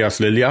 Matthias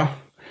Lilja.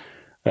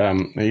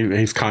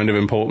 He's kind of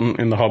important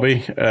in the hobby.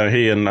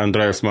 He and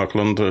Andreas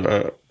Marklund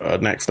are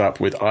next up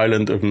with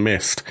Island of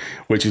Mist,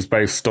 which is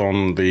based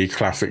on the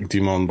classic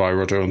Demon by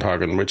Roger and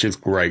Hagen, which is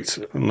great.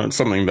 And that's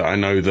something that I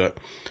know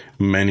that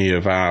many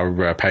of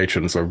our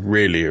patrons are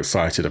really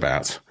excited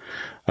about.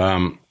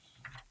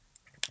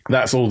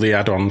 That's all the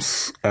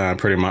add-ons,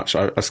 pretty much.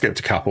 I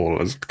skipped a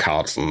couple as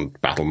cards and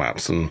battle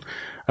maps and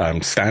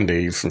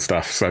standees and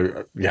stuff.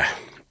 So, yeah,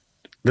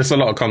 there's a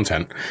lot of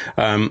content.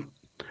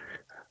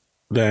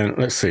 Then,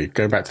 let's see,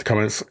 go back to the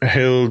comments.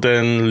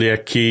 Hilden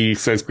Lieki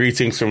says,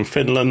 greetings from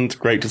Finland.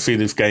 Great to see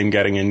this game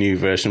getting a new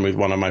version with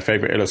one of my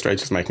favourite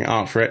illustrators making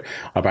art for it.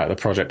 About the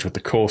project with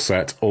the core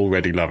set.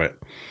 Already love it.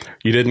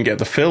 You didn't get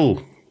the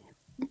fill.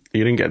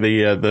 You didn't get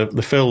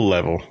the fill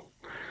level.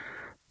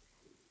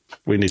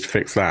 We need to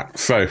fix that.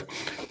 So,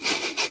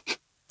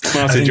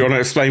 Martin, do you want to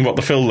explain what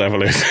the fill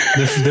level is?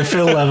 The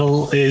fill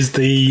level is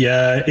the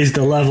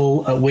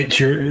level at which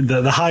you're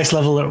the highest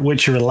level at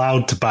which you're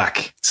allowed to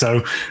back.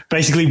 So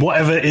basically,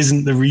 whatever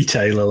isn't the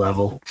retailer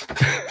level.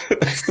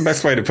 That's the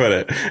best way to put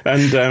it.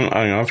 And I don't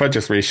know, if I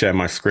just reshare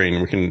my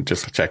screen, we can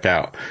just check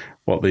out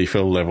what the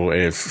fill level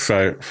is.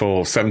 So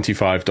for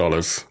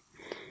 $75,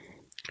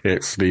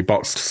 it's the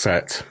boxed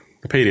set,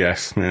 the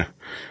PDS, yeah.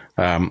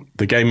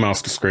 The Game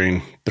Master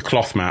screen, the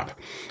cloth map,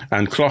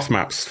 and cloth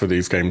maps for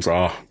these games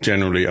are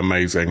generally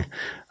amazing.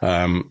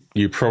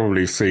 You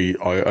probably see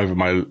over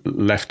my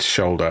left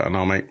shoulder, and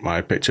I'll make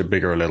my picture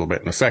bigger a little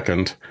bit in a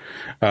second.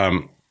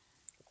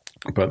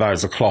 But that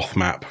is a cloth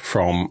map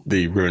from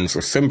the Ruins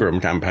of Symbaroum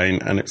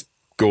campaign, and it's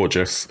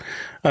gorgeous.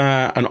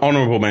 An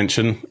honourable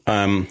mention.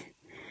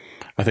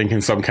 I think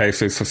in some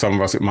cases, for some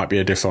of us, it might be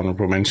a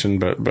dishonourable mention,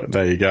 but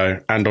there you go.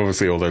 And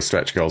obviously all those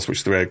stretch goals,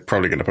 which we're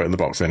probably going to put in the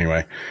box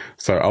anyway.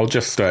 So I'll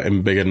just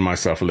embiggen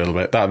myself a little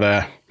bit. That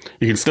there,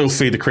 you can still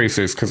see the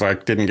creases because I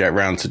didn't get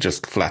around to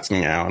just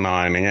flattening it out and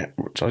ironing it,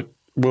 which I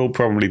will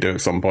probably do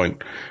at some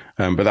point.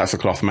 But that's a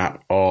cloth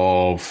map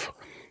of,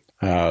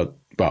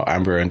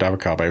 Amber and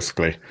Drakar,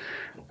 basically.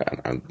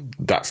 And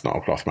that's not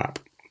a cloth map.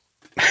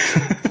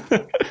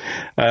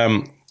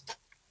 I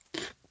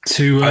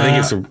think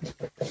it's a...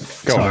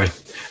 Sorry.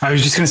 I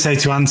was just going to say,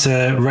 to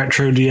answer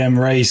Retro DM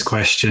Ray's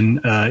question,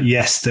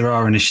 yes, there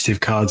are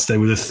initiative cards. They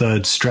were the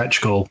third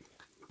stretch goal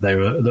that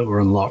were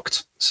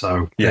unlocked.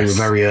 So They were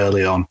very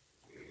early on.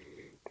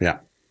 Yeah,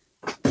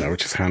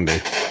 which is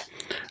handy.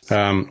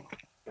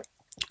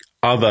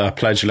 Other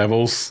pledge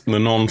levels, the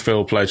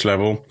non-fill pledge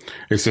level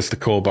is just a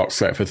core box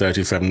set for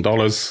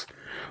 $37,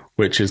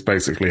 which is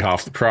basically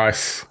half the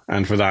price.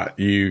 And for that,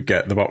 you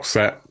get the box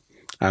set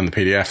and the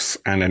PDFs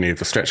and any of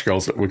the stretch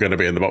goals that were going to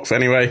be in the box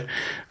anyway.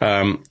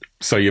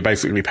 So you're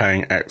basically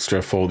paying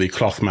extra for the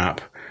cloth map,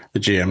 the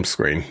GM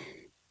screen.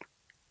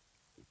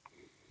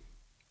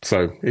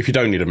 So if you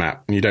don't need a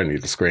map and you don't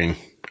need the screen,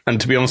 and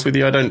to be honest with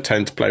you, I don't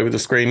tend to play with the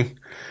screen.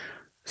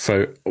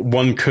 So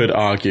one could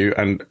argue,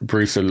 and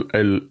Bruce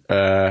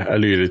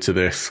alluded to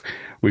this,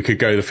 we could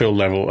go the fill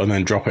level and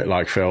then drop it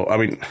like fill. I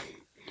mean,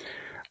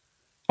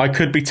 I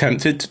could be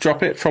tempted to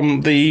drop it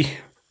from the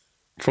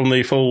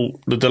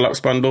deluxe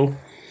bundle,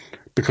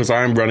 because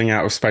I am running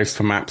out of space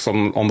for maps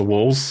on the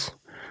walls,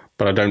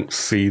 but I don't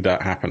see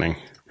that happening.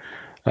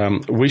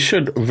 We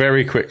should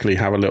very quickly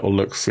have a little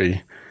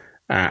look-see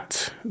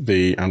at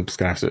I'm just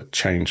going to have to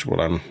change what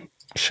I'm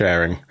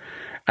sharing,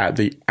 at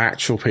the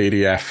actual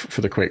PDF for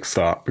the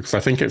Kickstart, because I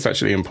think it's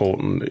actually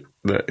important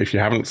that if you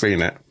haven't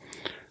seen it,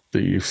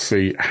 that you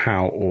see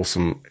how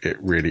awesome it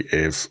really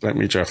is. Let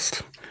me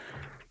just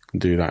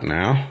do that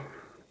now.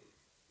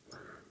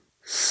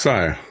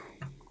 So...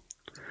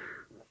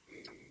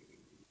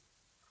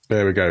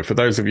 there we go. For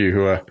those of you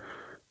who are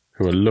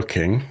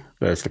looking,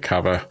 there's the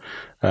cover.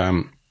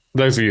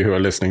 Those of you who are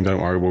listening,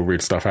 don't worry, we'll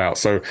read stuff out.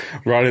 So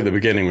right at the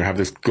beginning, we have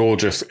this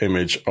gorgeous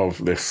image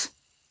of this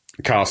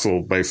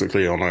castle,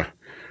 basically on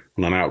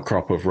an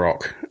outcrop of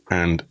rock.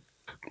 And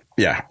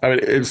yeah, I mean,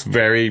 it's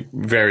very,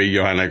 very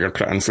Johan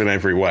Egerkrans in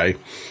every way.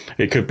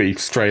 It could be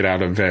straight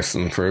out of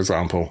Vessen, for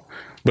example.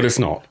 But it's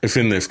not. It's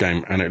in this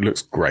game, and it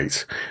looks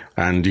great.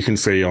 And you can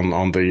see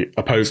on the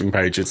opposing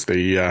page, it's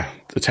the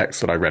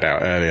text that I read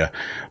out earlier.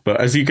 But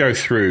as you go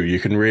through, you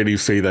can really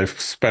see they've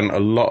spent a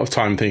lot of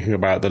time thinking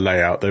about the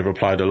layout. They've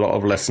applied a lot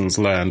of lessons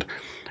learned.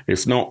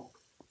 It's not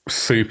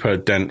super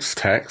dense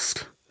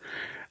text.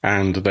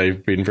 and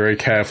they've been very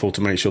careful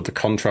to make sure the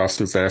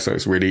contrast is there, so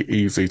it's really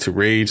easy to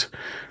read.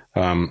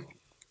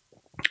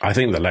 I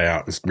think the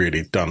layout is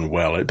really done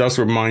well. It does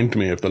remind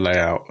me of the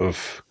layout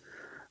of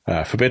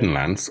Forbidden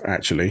Lands,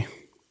 actually,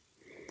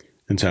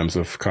 in terms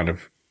of kind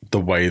of the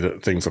way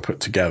that things are put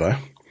together.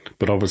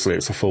 But obviously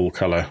it's a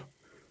full-colour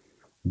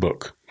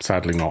book.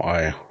 Sadly not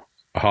a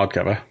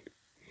hardcover,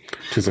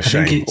 which is a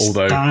shame. Think it's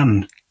although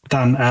Dan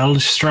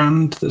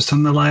Elstrand that's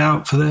done the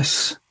layout for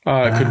this.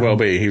 It could well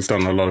be. He's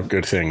done a lot of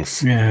good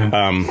things. Yeah.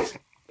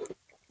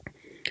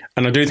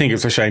 And I do think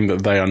it's a shame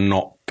that they are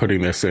not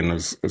putting this in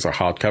as a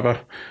hardcover.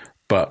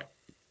 But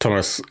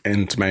Thomas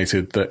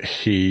intimated that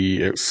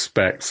he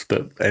expects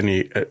that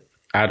any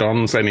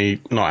add-ons,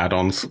 not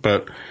add-ons,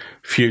 but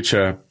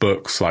future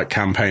books like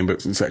campaign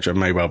books, etc.,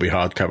 may well be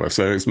hardcover.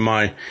 So it's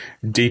my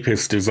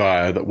deepest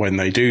desire that when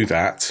they do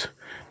that,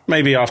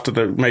 maybe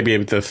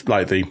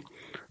the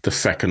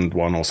second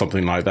one or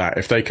something like that,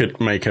 if they could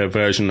make a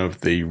version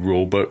of the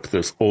rule book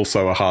that's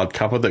also a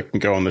hardcover that can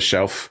go on the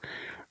shelf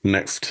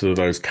next to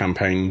those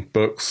campaign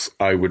books,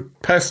 I'd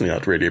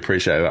really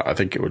appreciate that. I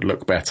think it would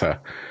look better,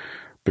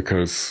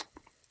 because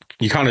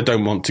you kind of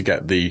don't want to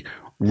get the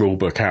rule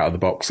book out of the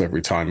box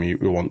every time you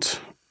want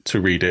to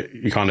read it.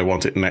 You kind of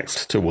want it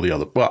next to all the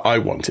other... Well, I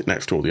want it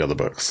next to all the other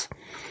books.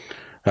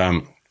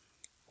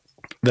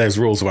 There's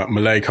rules about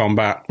melee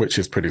combat, which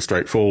is pretty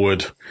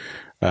straightforward,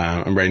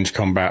 and range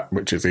combat,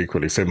 which is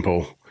equally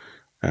simple,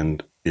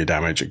 and your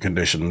damage and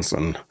conditions,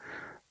 and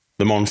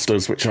the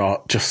monsters, which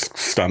are just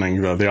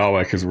stunning. The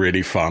artwork is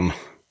really fun.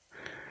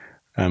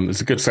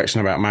 There's a good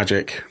section about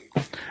magic,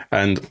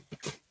 and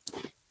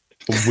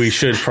we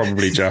should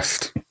probably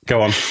just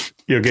go on.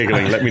 You're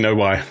giggling. Let me know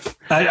why.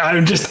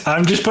 I'm just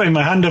putting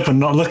my hand up and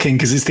not looking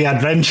because it's the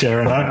adventure,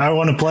 and I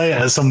want to play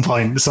it at some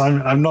point. So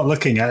I'm not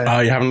looking at it. Oh,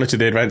 you haven't looked at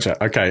the adventure?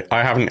 Okay,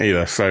 I haven't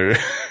either. So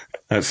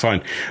that's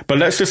fine. But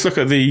let's just look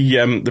at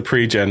the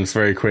pre-gens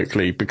very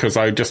quickly, because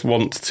I just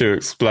want to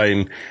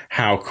explain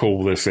how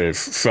cool this is.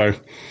 So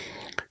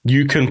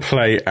you can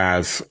play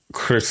as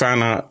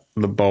Krisanna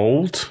the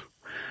Bold,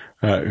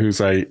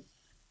 who's a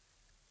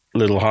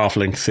little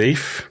halfling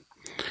thief.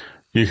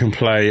 You can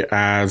play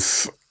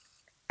as...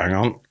 Hang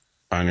on,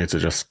 I need to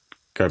just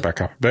go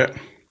back up a bit.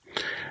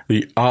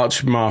 The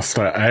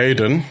Archmaster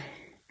Aiden,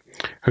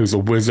 who's a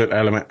wizard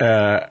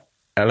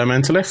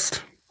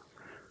elementalist,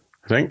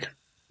 I think.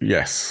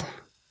 Yes.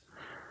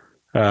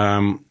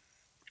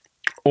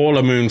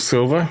 Orla Moon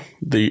Silver,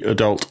 the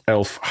adult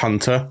elf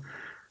hunter.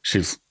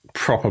 She's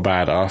proper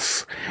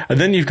badass. And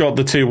then you've got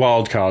the two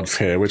wild cards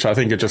here, which I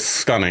think are just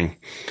stunning.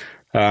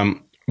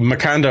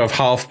 Makanda of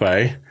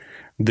Halfbay,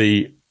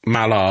 the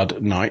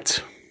Mallard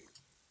Knight,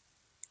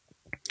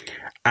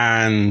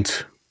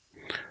 and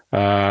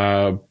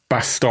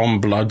Baston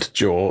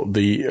Bloodjaw,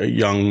 the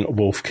young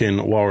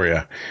Wolfkin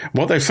warrior.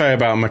 What they say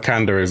about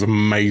Makanda is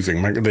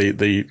amazing.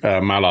 The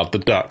Mallard, the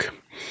duck.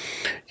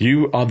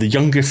 You are the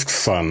youngest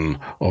son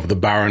of the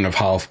Baron of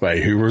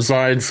Halfbay, who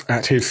resides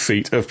at his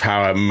seat of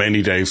power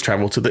many days'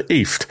 travel to the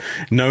east.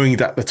 Knowing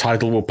that the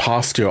title will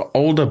pass to your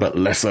older but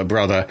lesser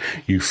brother,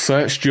 you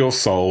searched your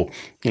soul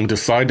and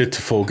decided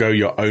to forego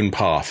your own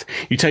path.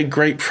 You take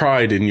great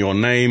pride in your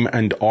name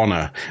and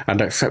honor,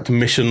 and accept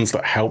missions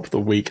that help the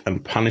weak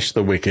and punish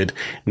the wicked.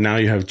 Now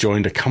you have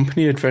joined a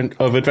company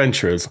of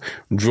adventurers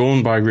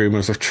drawn by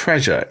rumors of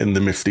treasure in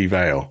the Misty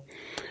Vale.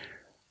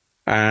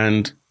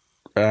 And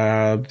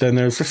then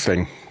there's this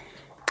thing.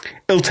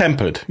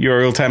 Ill-tempered.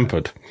 You're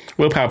ill-tempered.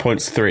 Willpower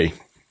points 3.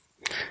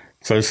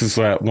 So this is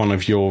one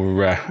of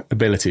your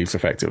abilities,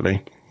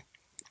 effectively.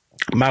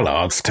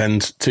 Mallards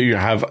tend to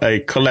have a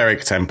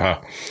choleric temper.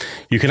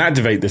 You can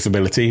activate this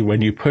ability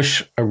when you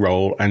push a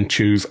roll and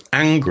choose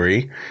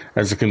angry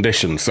as a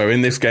condition. So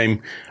in this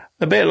game,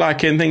 a bit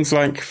like in things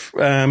like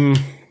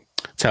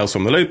Tales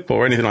from the Loop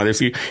or anything like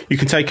this, you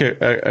can take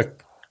a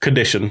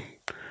condition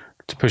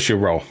to push your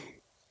roll.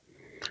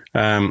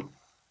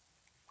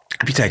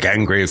 If you take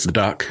angry as the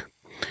duck,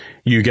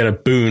 you get a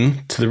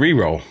boon to the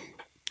reroll.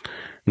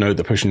 Note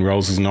that pushing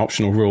rolls is an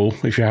optional rule.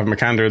 If you have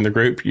Makanda in the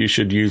group, you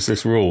should use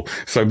this rule.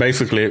 So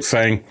basically it's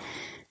saying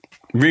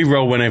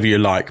reroll whenever you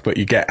like, but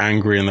you get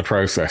angry in the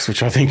process,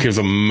 which I think is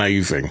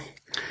amazing.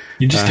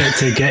 You just get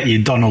to get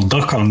your Donald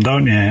Duck on,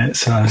 don't you?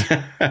 It's,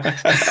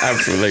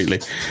 Absolutely.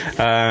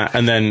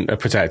 And then a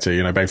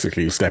protector,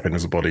 basically you step in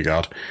as a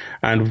bodyguard.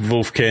 And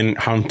Wolfkin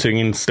hunting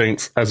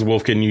instincts. As a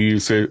Wolfkin, you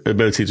use the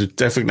ability to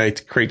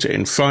designate a creature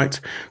in sight,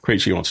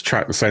 creature you want to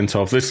track the scent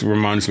of. This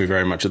reminds me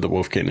very much of the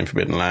Wolfkin in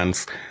Forbidden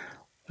Lands.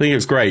 I think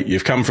it's great.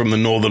 You've come from the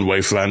northern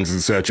wastelands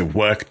in search of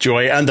work,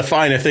 joy, and the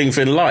finer things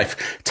in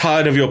life.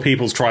 Tired of your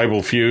people's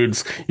tribal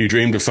feuds, you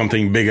dreamed of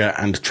something bigger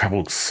and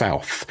travelled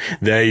south.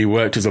 There you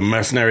worked as a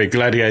mercenary,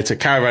 gladiator,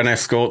 caravan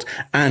escort,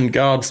 and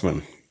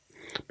guardsman,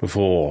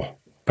 before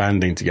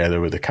banding together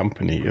with a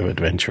company of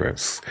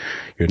adventurers.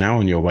 You're now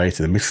on your way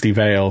to the Misty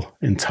Vale,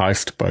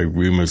 enticed by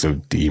rumours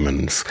of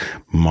demons,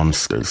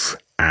 monsters,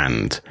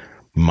 and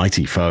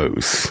mighty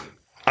foes.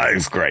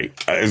 It's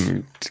great.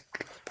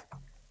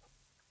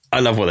 I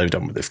love what they've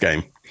done with this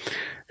game.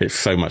 It's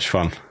so much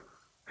fun.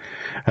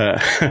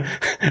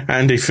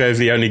 Andy says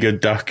the only good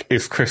duck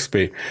is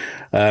crispy.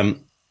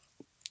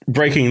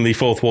 Breaking the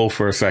fourth wall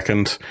for a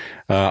second,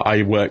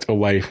 I worked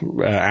away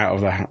out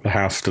of the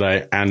house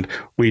today, and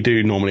we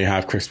do normally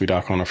have crispy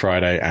duck on a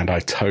Friday, and I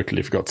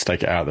totally forgot to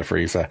take it out of the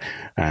freezer.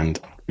 And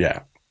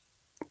yeah,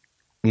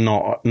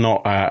 not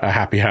a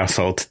happy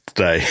household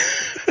today.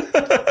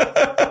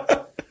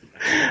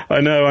 I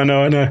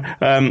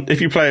know.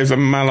 If you play as a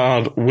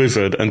mallard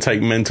wizard and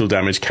take mental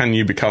damage, can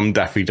you become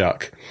Daffy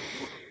Duck?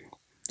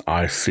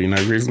 I see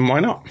no reason why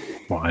not.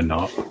 Why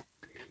not?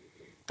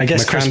 I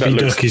guess crispy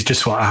duck is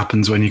just what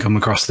happens when you come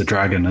across the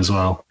dragon as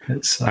well.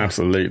 It's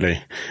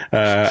absolutely.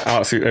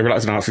 Reluctant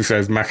Artsy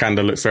says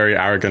Makanda looks very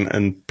arrogant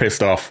and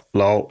pissed off.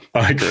 Lol.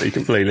 I agree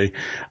completely.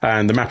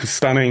 And the map is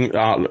stunning.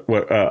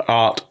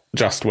 Art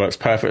just works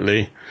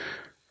perfectly.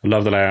 I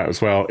love the layout as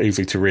well.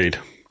 Easy to read.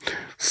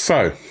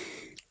 So,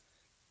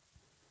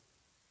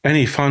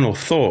 any final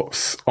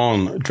thoughts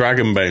on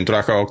Dragonbane,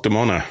 Drakar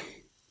Demona?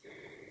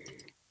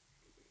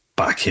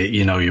 Back it,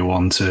 you know you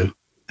want to.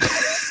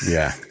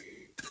 Yeah.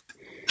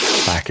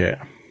 Back it.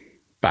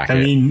 I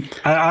mean,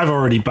 I've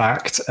already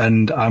backed,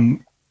 and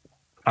I'm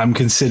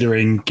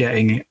considering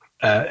getting.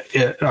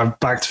 I've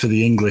backed for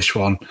the English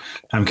one.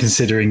 I'm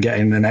considering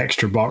getting an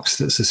extra box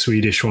that's a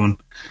Swedish one,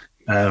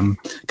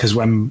 because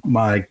when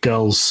my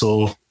girls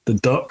saw the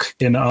duck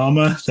in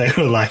armor, they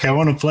were like, "I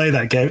want to play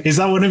that game." Is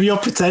that one of your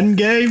pretend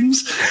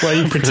games where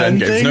you pretend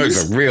things? No,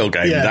 it's a real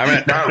game. Yeah. Damn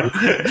it! No.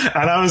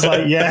 And I was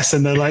like, "Yes,"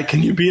 and they're like,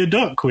 "Can you be a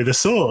duck with a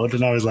sword?"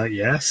 And I was like,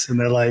 "Yes," and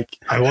they're like,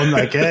 "I won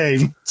that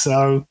game."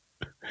 So.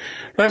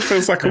 That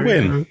feels like a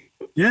win.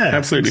 Yeah.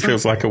 Absolutely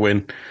feels like a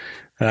win.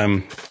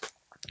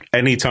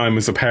 Anytime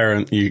as a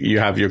parent you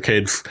have your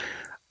kids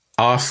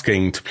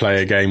asking to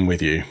play a game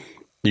with you,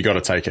 you got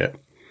to take it.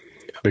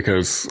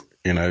 Because,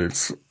 you know,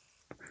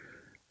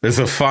 there's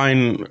a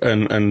fine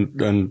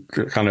and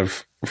kind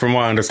of, from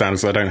what I understand,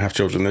 as I don't have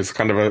children, there's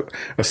kind of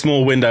a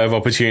small window of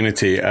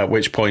opportunity at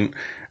which point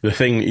the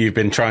thing you've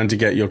been trying to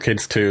get your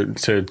kids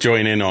to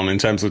join in on in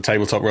terms of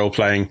tabletop role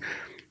playing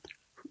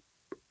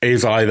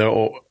is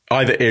either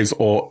is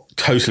or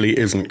totally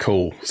isn't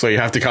cool. So you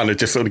have to kind of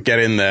just sort of get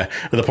in there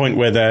at the point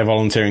where they're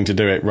volunteering to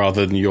do it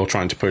rather than you're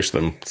trying to push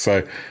them.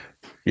 So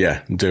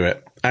yeah, do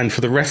it. And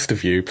for the rest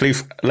of you,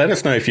 please let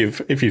us know if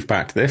you've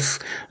backed this.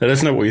 Let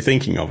us know what you're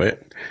thinking of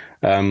it.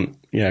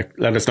 Yeah,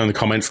 let us know in the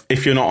comments.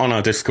 If you're not on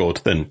our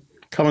Discord, then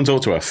come and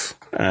talk to us.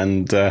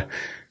 And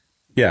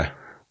yeah,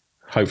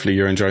 hopefully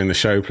you're enjoying the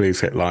show.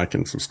 Please hit like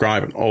and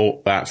subscribe and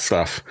all that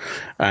stuff.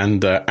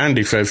 And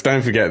Andy says,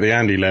 don't forget the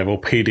Andy level,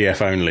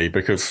 PDF only,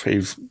 because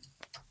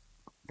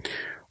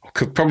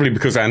probably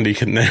because Andy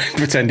can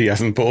pretend he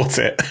hasn't bought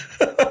it.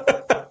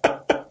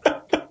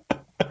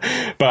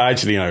 But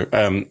actually,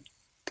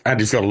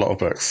 Andy's got a lot of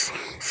books.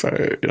 So,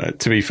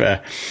 to be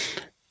fair,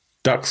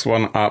 Duck's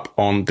one up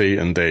on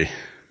D&D.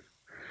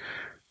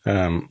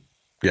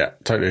 Yeah,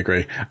 totally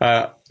agree.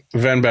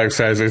 Venberg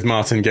says, is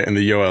Martin getting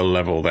the Yoel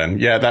level then?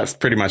 Yeah, that's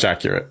pretty much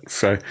accurate.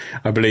 So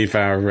I believe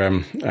our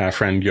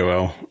friend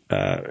Yoel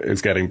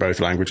is getting both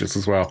languages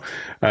as well.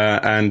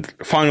 And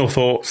final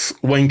thoughts,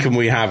 when can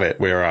we have it,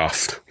 we're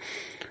asked.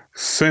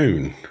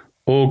 Soon.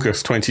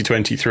 August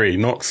 2023,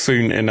 not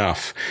soon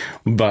enough,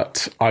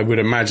 but I would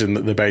imagine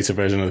that the beta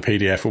version of the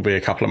PDF will be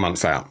a couple of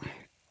months out.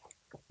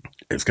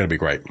 It's going to be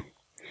great.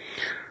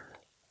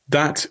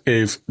 That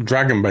is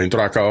Dragonbane,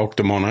 Drakar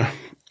Demona.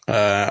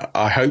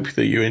 I hope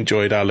that you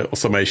enjoyed our little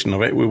summation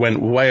of it. We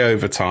went way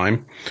over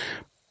time,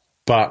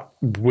 but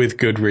with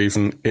good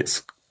reason.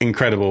 It's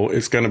incredible.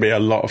 It's going to be a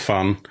lot of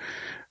fun.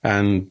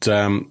 And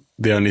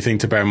the only thing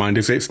to bear in mind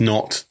is it's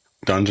not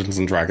Dungeons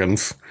and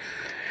Dragons.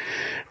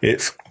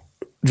 It's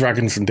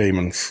Dragons and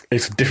Demons.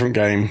 It's a different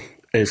game.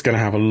 It's going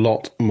to have a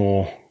lot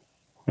more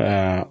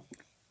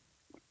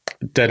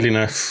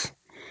deadliness.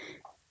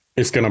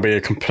 It's going to be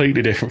a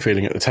completely different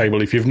feeling at the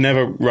table. If you've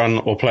never run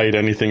or played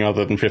anything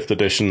other than 5th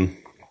edition,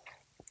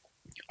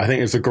 I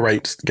think it's a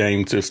great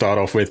game to start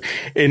off with.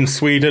 In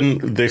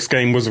Sweden, this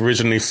game was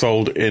originally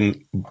sold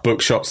in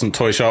bookshops and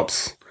toy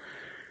shops,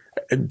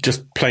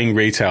 just plain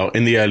retail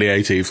in the early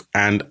 80s,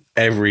 and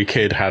every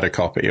kid had a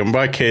copy. And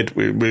by kid,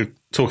 we're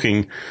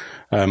talking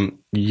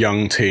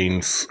young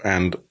teens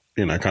and,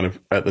 kind of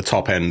at the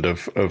top end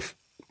of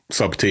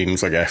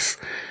sub-teens, I guess.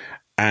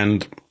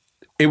 And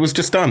it was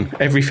just done.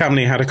 Every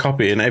family had a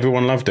copy and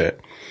everyone loved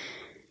it.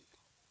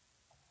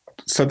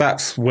 So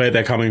that's where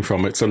they're coming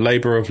from. It's a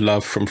labour of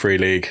love from Free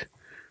League.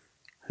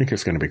 I think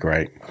it's going to be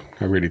great.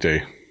 I really do.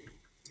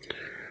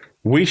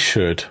 We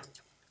should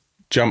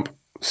jump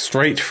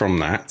straight from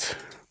that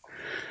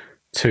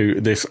to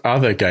this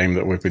other game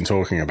that we've been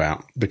talking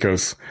about,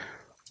 because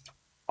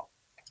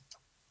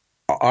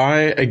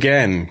I,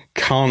 again,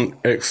 can't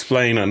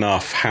explain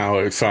enough how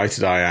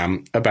excited I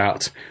am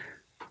about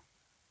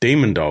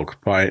Demon Dog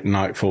by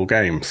Nightfall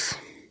Games.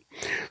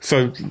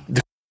 So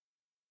the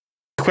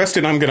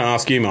question I'm going to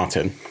ask you,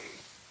 Martin,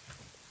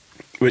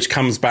 which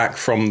comes back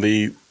from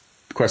the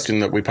question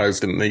that we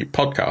posed in the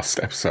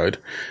podcast episode,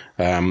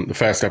 the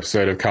first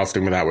episode of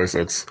Casting Without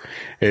Wizards,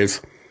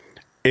 is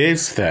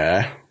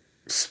there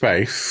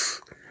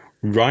space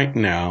right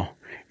now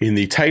in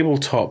the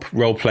tabletop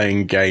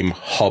role-playing game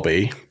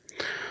hobby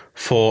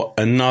for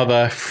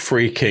another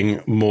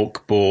freaking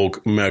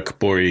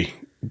Merkborg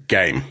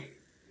game?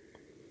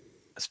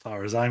 As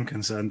far as I'm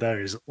concerned,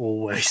 there is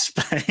always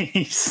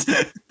space.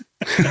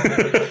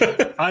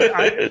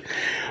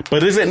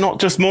 But is it not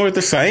just more of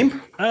the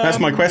same? That's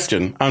my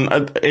question.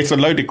 It's a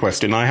loaded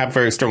question. I have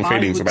very strong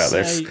feelings about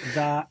this.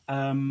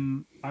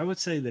 I would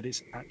say that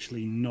it's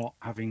actually not,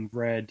 having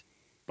read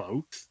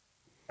both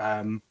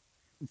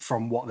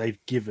from what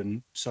they've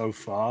given so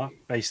far,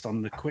 based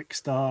on the quick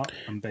start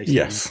and based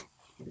on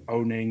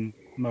owning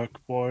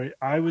Merkborg.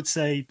 I would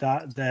say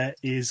that there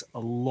is a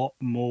lot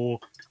more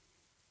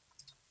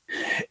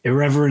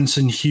irreverence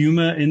and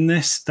humor in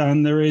this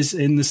than there is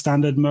in the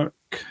standard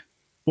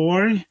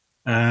Merkborg.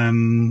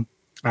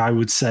 I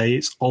would say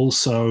it's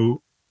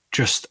also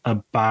just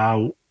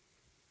about,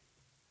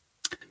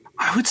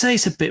 I would say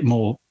it's a bit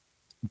more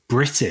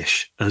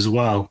British as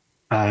well.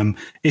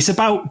 It's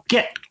about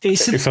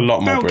it's a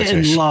lot more British.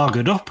 Getting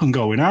lagered up and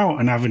going out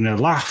and having a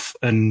laugh,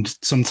 and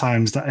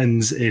sometimes that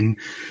ends in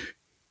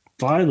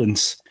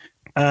violence.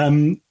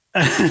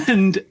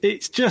 And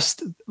it's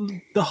just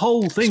the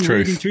whole thing,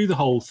 reading through the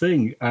whole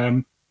thing,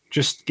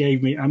 just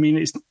gave me, I mean,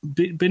 it's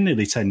been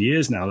nearly 10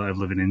 years now that I've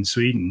lived in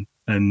Sweden.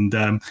 And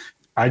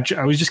I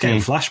was just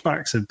getting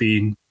flashbacks of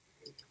being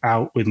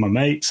out with my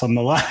mates on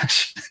the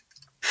lash.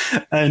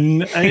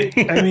 And I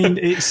mean,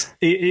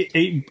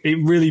 it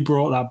really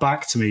brought that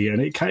back to me.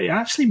 And it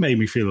actually made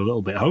me feel a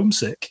little bit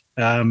homesick,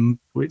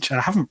 which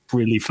I haven't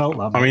really felt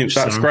that much. I mean,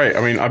 that's great.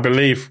 I mean, I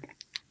believe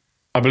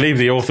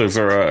the authors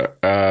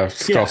are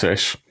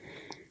Scottish. Yeah.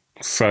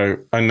 So,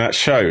 and that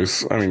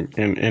shows, I mean,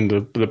 in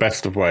the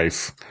best of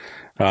ways.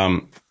 The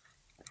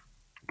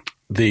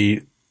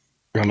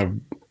kind of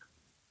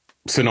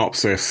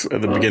synopsis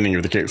at the beginning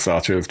of the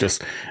Kickstarter is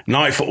just,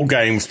 Nightfall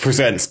Games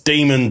presents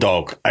Demon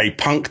Dog, a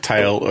punk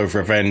tale of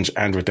revenge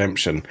and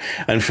redemption.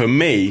 And for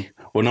me,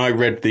 when I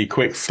read the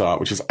quick start,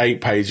 which is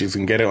 8 pages,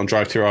 and get it on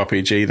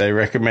Drive-Thru-RPG, they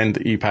recommend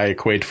that you pay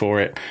 £1 for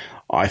it.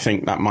 I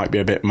think that might be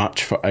a bit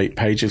much for 8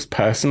 pages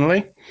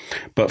personally.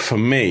 But for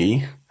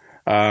me,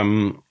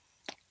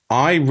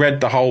 I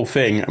read the whole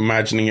thing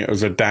imagining it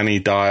was a Danny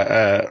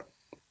Dyer.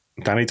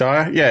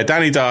 Yeah,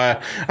 Danny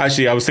Dyer.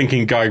 Actually, I was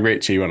thinking Guy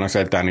Ritchie when I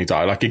said Danny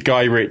Dyer, like a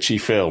Guy Ritchie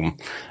film,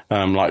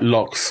 like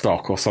Lock,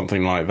 Stock or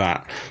something like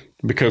that.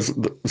 Because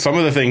some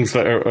of the things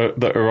that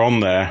are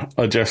on there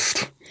are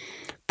just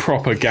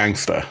proper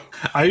gangster.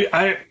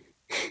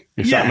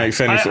 If that makes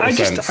any sort of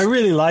sense. I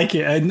really like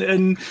it,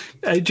 and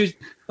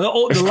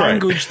the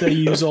language they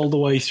use all the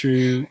way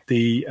through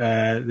the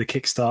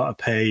Kickstarter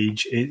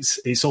page,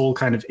 it's all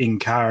kind of in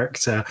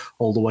character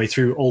all the way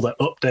through. All the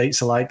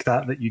updates are like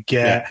that you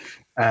get.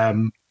 Yeah.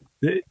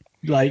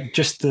 Like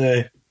just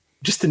the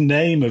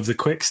name of the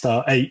quick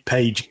start,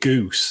 8-page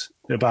goose,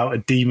 about a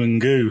demon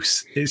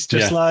goose. It's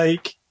just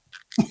like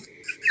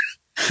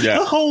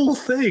the whole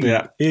thing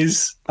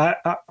is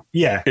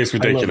it's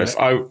ridiculous.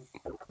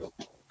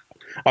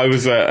 I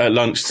was at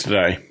lunch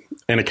today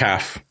in a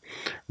cafe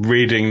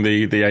reading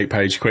the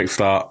 8-page quick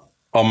start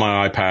on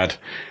my iPad,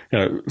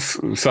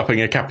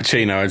 supping a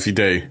cappuccino as you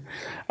do,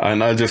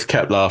 and I just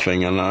kept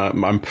laughing. And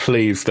I'm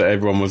pleased that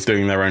everyone was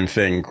doing their own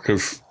thing,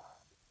 because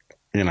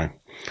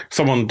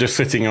someone just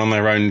sitting on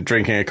their own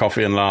drinking a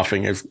coffee and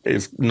laughing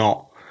is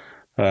not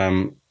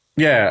Danny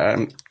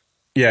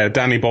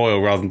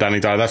Boyle rather than Danny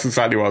Dyer. That's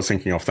exactly what I was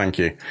thinking of. Thank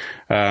you.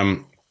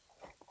 I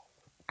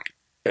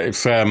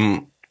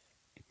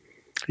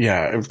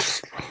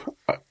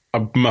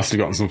must have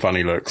gotten some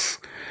funny looks.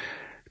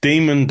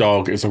 Demon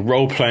Dog is a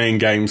role-playing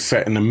game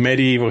set in a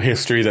medieval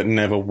history that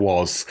never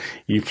was.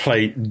 You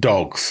play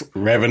dogs,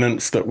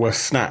 revenants that were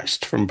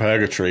snatched from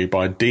purgatory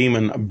by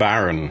demon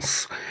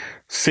barons,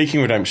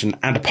 seeking redemption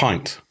and a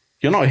pint.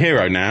 You're not a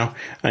hero now,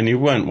 and you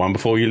weren't one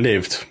before you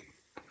lived.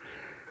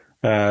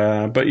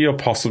 But you're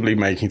possibly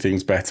making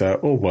things better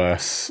or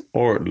worse,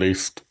 or at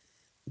least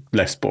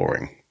less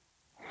boring.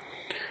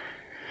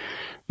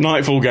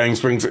 Nightfall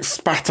Games brings its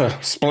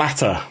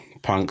splatter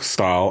punk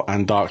style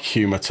and dark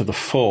humour to the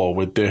fore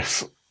with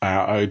this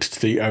ode to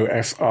the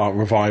OSR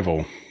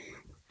revival.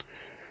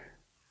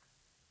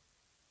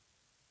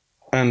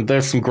 And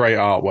there's some great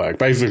artwork.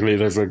 Basically,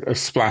 there's a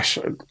splash.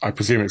 I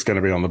presume it's going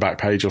to be on the back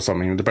page or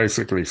something. And it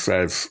basically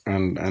says,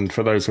 and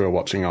for those who are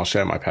watching, I'll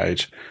share my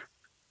page.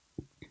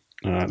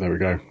 There we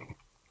go.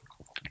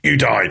 You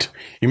died.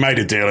 You made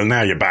a deal and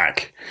now you're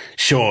back.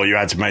 Sure, you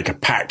had to make a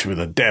pact with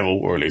the devil,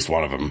 or at least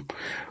one of them.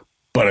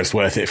 But it's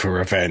worth it for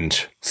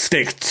revenge.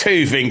 Stick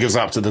 2 fingers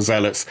up to the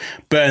zealots,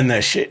 burn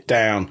their shit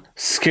down,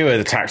 skewer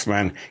the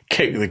taxman,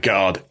 kick the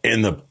guard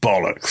in the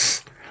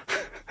bollocks.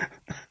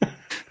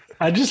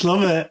 I just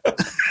love it.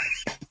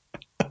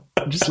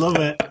 I just love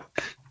it.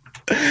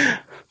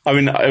 I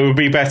mean, it would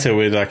be better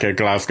with like a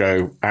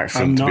Glasgow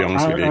accent, to be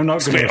honest with you. I'm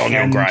not Spit on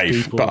your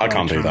grave, but I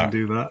can't do that.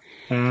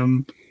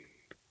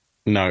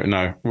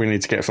 No, we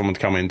need to get someone to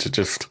come in to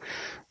just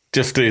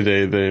do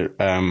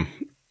the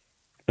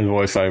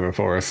voiceover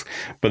for us.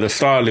 But the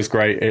style is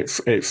great.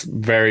 It's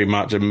very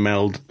much a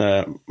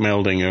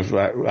melding of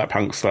that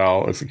punk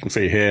style, as you can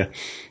see here,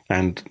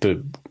 and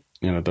the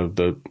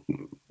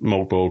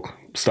Maltborg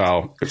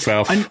style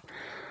itself.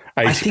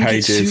 80 I think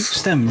pages. It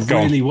suits them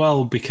really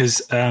well because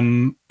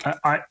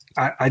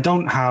I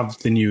don't have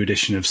the new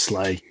edition of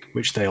Slay,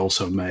 which they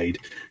also made,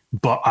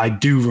 but I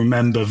do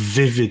remember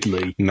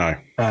vividly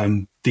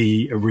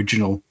the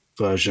original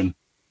version,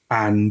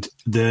 and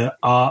the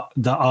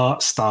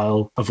art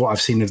style of what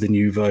I've seen of the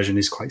new version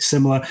is quite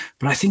similar.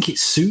 But I think it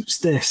suits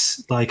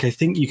this. Like, I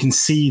think you can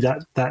see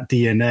that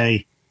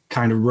DNA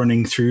kind of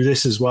running through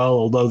this as well.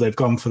 Although they've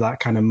gone for that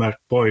kind of Merc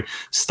Boy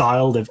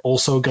style, they've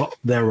also got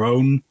their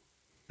own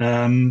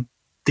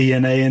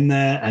DNA in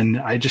there, and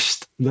I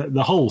just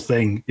the whole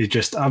thing is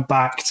just I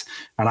backed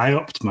and I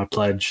upped my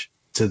pledge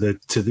to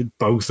the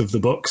both of the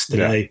books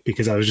today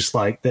because I was just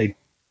like they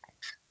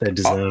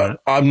deserve it.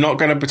 I'm not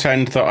going to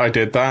pretend that I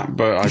did that,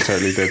 but I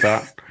totally did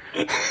that.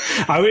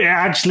 It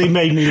actually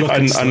made me look.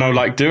 And I'm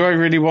like, do I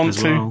really want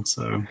to? Well,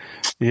 so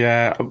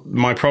yeah,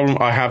 my problem.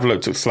 I have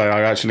looked at Slay.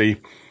 I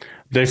actually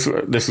this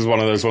is one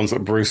of those ones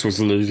that Bruce was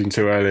alluding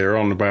to earlier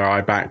on, where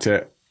I backed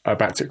it. I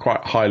backed it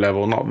quite high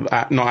level, not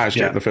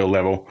actually at the field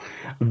level.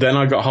 Then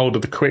I got hold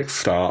of the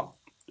Kickstart,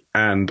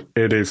 and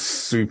it is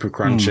super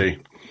crunchy.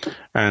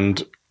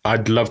 And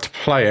I'd love to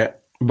play it,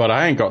 but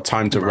I ain't got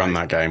time to run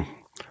that game.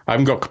 I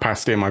haven't got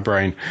capacity in my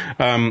brain.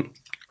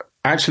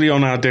 Actually,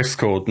 on our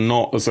Discord,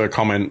 not as a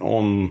comment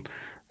on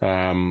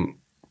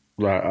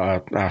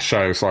our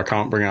show, so I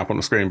can't bring it up on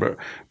the screen, but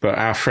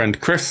our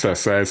friend Krista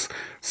says,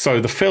 so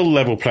the fill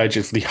level pledge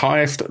is the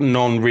highest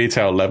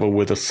non-retail level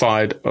with a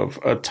side of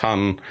a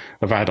ton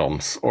of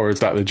add-ons, or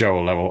is that the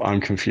Joel level?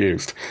 I'm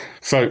confused.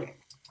 So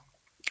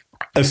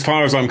as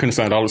far as I'm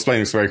concerned, I'll explain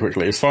this very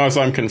quickly. As far as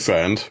I'm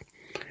concerned,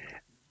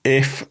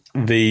 if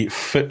the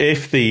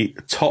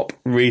top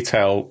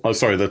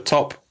the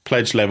top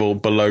pledge level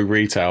below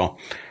retail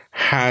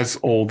has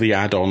all the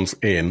add-ons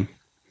in,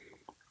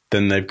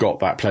 then they've got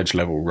that pledge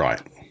level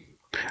right.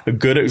 A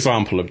good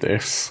example of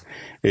this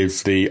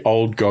is the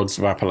Old Gods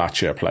of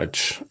Appalachia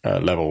pledge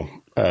level,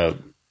 the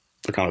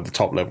kind of the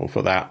top level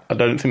for that. I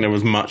don't think there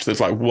was much.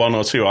 There's like one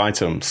or two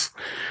items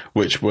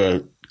which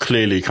were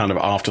clearly kind of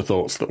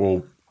afterthoughts that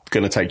were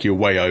going to take you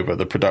way over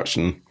the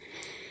production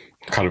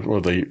kind of,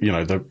 or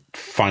the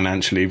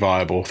financially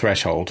viable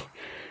threshold.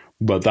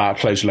 But that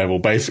pledge level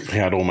basically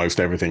had almost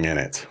everything in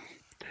it.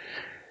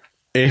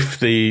 If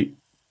the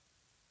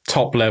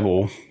top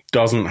level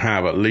doesn't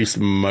have at least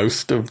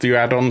most of the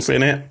add-ons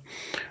in it,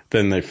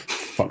 then they've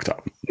fucked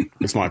up.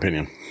 It's my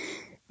opinion.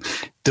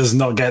 Does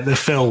not get the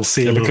fill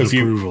seal of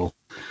approval.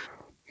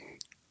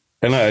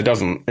 No, it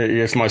doesn't.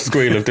 It's my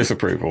squeal of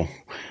disapproval.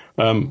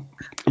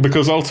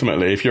 Because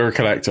ultimately, if you're a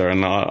collector,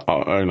 and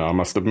I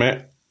must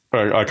admit,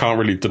 I can't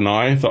really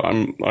deny that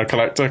I'm a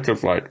collector,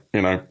 because,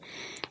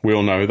 we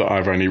all know that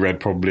I've only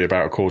read probably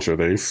about a quarter of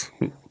these,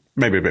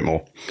 maybe a bit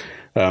more.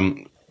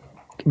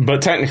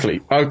 But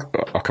technically, I'll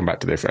come back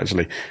to this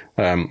actually.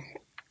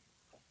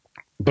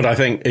 But I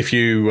think if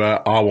you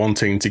are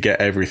wanting to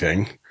get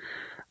everything,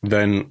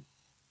 then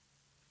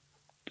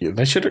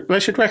they should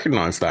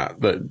recognise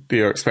that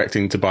you're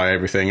expecting to buy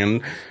everything,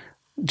 and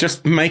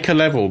just make a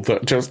level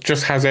that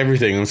just has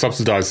everything and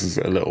subsidises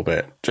it a little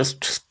bit.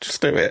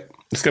 Just do it.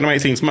 It's going to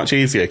make things much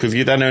easier, because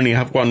you then only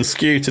have one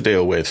SKU to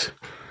deal with,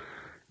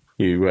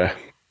 you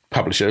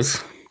publishers.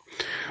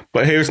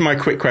 But here's my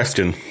quick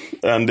question,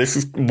 and this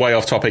is way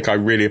off topic. I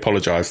really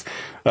apologise,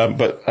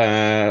 but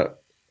let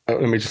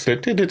me just there.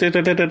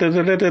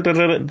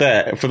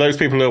 For those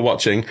people who are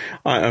watching,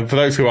 and for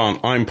those who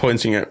aren't, I'm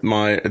pointing at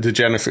the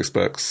Genesis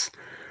books,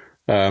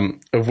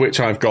 of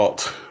which I've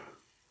got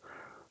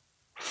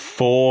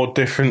 4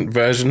 different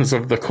versions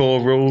of the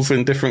core rules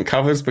in different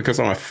covers,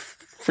 because I'm a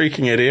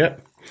freaking idiot.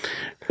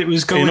 It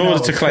was going in order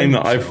out to of claim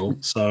print,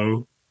 that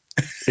so.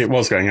 It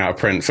was going out of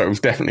print, so it was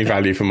definitely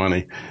value for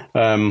money.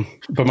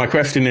 But my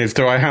question is,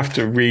 do I have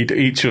to read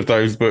each of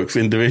those books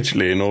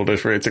individually in order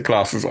for it to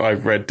class as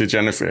I've read to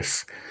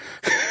Genesis?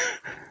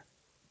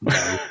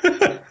 No.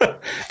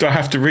 Do I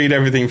have to read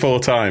everything 4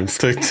 times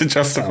to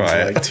justify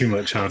Sounds it? like too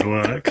much hard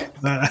work.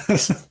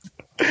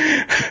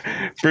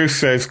 Bruce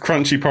says,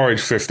 crunchy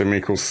porridge system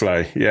equals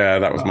Slay. Yeah,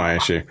 that was my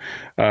issue.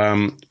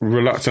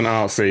 Reluctant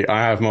Artsy,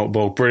 I have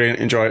Maltborg. Brilliant.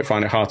 Enjoy it.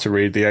 Find it hard to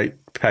read. The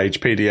 8-page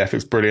PDF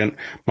is brilliant.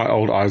 My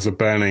old eyes are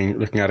burning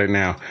looking at it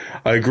now.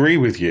 I agree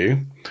with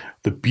you.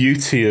 The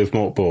beauty of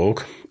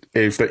Maltborg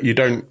is that you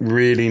don't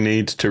really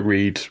need to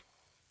read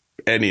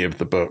any of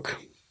the book,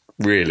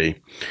 really,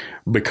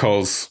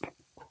 because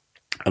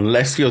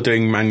unless you're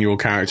doing manual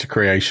character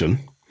creation,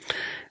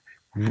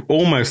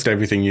 almost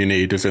everything you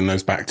need is in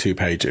those back 2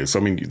 pages. I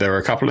mean, there are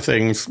a couple of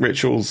things,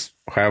 rituals,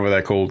 however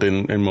they're called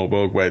in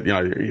Maltborg, where,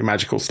 your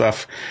magical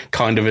stuff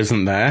kind of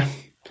isn't there.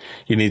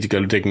 You need to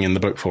go digging in the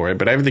book for it.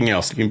 But everything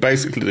else, you can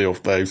basically do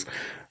off those,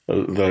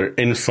 the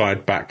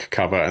inside back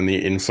cover and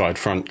the inside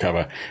front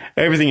cover.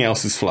 Everything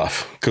else is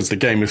fluff, because the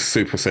game is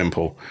super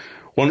simple.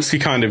 Once you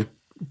kind of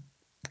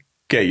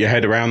get your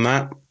head around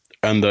that,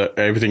 and that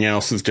everything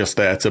else is just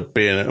there to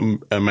be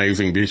an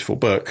amazing, beautiful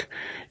book,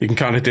 you can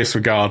kind of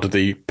disregard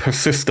the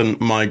persistent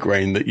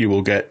migraine that you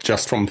will get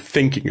just from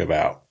thinking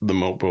about the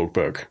Milkboard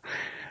book.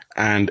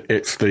 And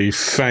it's the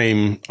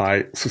same,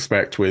 I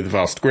suspect, with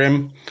Vast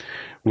Grimm,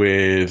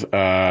 with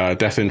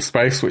Death in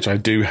Space, which I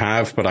do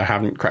have, but I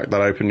haven't cracked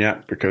that open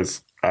yet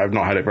because I've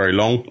not had it very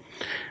long.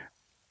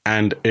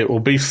 And it will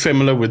be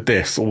similar with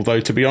this, although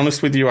to be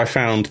honest with you, I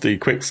found the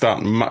quick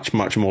start much,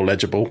 much more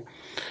legible.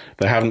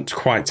 They haven't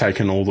quite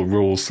taken all the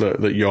rules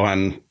that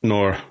Johan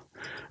Nor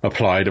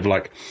applied of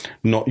like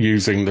not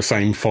using the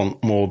same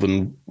font more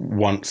than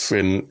once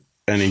in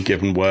any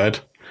given word.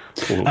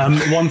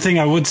 One thing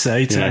I would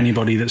say to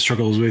anybody that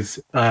struggles with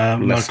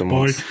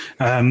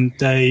Mugboy,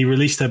 they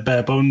released a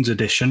bare bones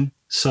edition.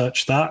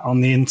 Search that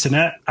on the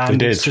internet,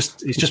 and it's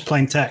just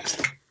plain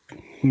text. You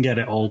can get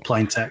it all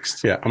plain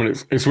text. Yeah, I mean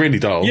it's really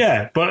dull.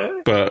 Yeah,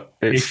 but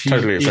it's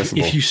totally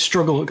accessible. If you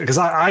struggle, because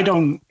I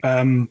don't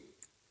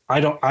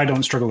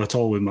struggle at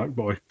all with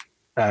Mugboy.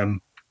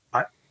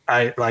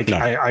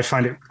 I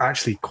find it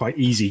actually quite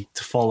easy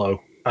to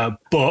follow,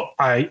 but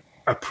I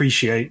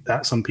appreciate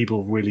that some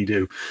people really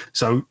do.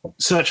 So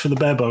search for the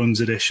bare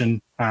bones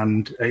edition,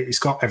 and it's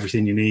got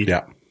everything you need.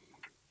 Yeah.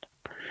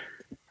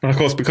 And of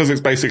course, because it's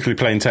basically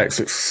plain text,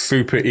 it's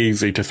super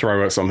easy to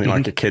throw at something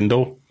like a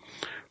Kindle,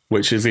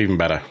 which is even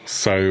better.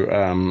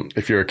 So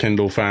if you're a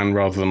Kindle fan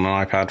rather than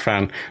an iPad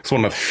fan, it's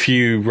one of the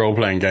few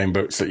role-playing game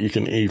books that you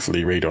can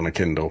easily read on a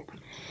Kindle.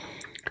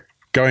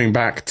 Going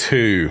back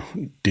to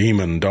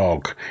Demon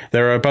Dog,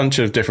 there are a bunch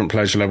of different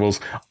pleasure levels.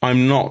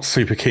 I'm not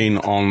super keen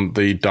on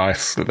the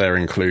dice that they're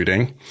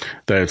including.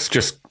 There's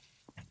just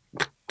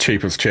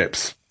cheap as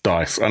chips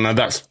dice. And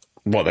that's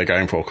what they're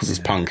going for because it's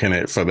punk in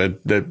it. So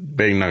they're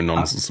being no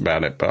nonsense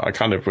about it. But I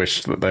kind of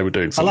wish that they were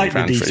doing something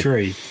fancy. I like the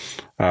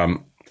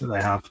D3 that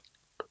they have.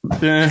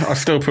 Yeah, I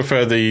still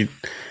prefer the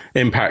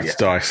impact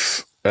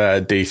dice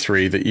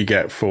D3 that you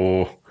get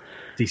for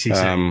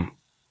DCC.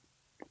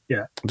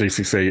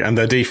 DCC, and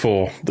the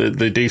D4,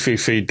 the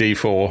DCC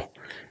D4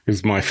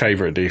 is my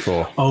favorite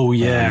D4. Oh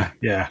yeah,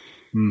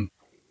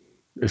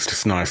 It's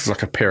just nice. It's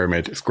like a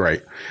pyramid. It's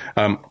great.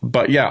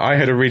 But yeah, I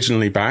had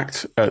originally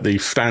backed at the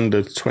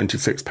standard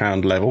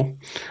 £26 level,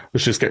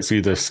 which just gets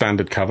you the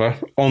standard cover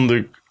on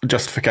the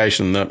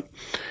justification that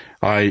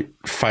I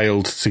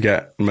failed to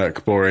get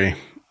Merkbori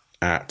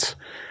at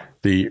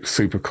the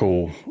super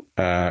cool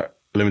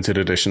limited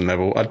edition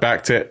level. I'd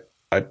backed it.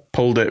 I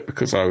pulled it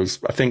because I was,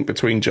 I think,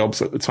 between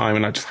jobs at the time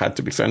and I just had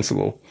to be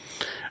sensible.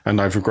 And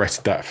I've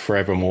regretted that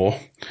forevermore.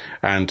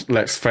 And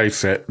let's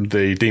face it,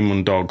 the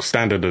Demon Dog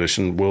Standard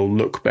Edition will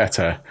look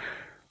better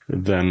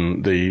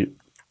than the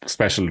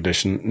Special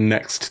Edition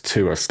next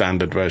to a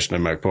standard version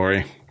of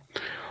Merkbori.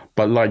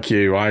 But like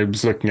you, I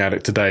was looking at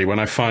it today when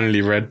I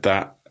finally read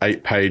that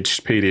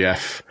 8-page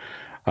PDF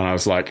and I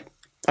was like,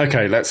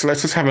 okay, let's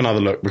just have another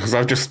look because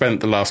I've just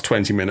spent the last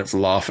 20 minutes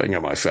laughing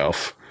at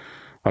myself.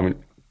 I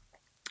mean,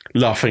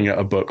 laughing at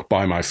a book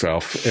by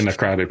myself in a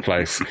crowded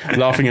place.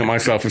 Laughing at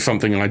myself is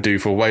something I do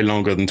for way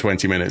longer than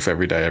 20 minutes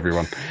every day,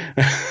 everyone.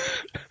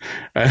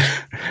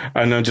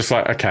 And I'm just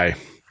like, okay.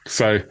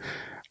 So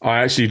I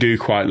actually do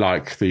quite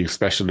like the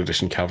special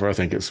edition cover. I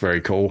think it's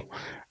very cool.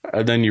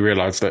 And then you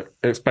realize that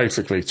it's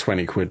basically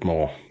 20 quid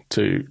more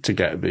to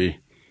get the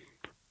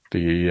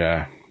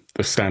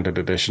standard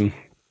edition.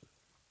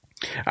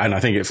 And I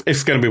think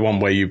it's going to be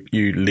one where you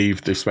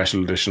leave the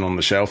special edition on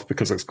the shelf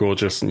because it's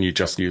gorgeous and you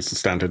just use the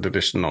standard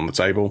edition on the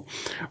table.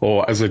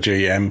 Or as a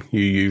GM, you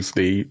use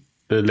the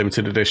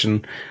limited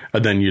edition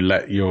and then you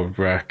let your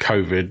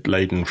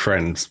COVID-laden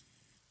friends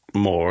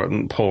more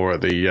and pour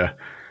at the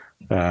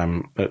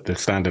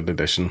standard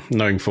edition,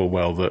 knowing full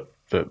well that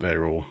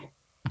they're all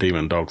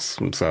demon dogs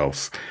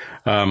themselves.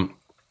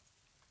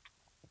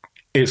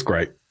 It's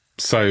great.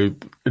 So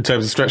in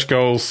terms of stretch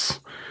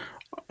goals,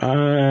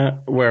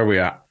 where are we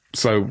at?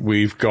 So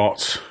we've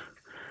got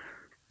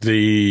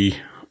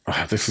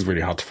this is really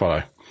hard to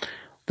follow.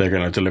 They're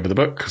going to deliver the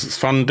book because it's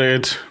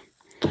funded.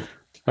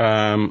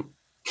 I'm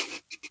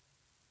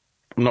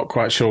not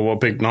quite sure what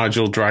Big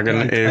Nigel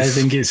Dragon is.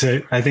 I think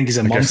it's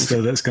a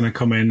monster that's going to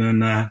come in and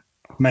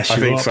mess you up.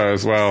 I think so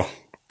as well.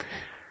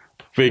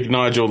 Big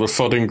Nigel, the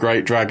sodding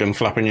great dragon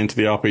flapping into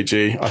the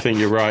RPG. I think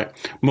you're right.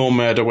 More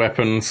murder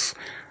weapons.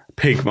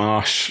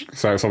 Pigmarsh,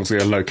 so it's obviously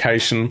a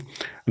location.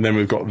 And then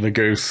we've got the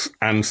goose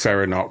and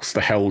Serenox,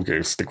 the hell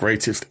goose, the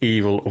greatest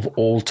evil of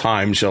all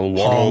time shall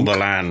waddle the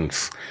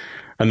lands.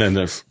 And then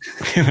there's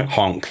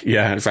honk.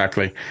 Yeah,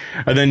 exactly.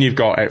 And then you've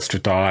got extra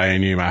die,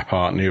 new map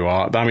art, new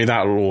art. I mean,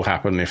 that'll all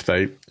happen if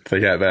they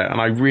get there.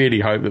 And I really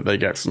hope that they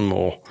get some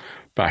more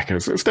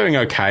backers. It's doing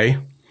okay.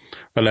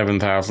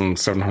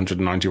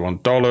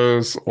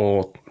 $11,791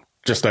 or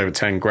just over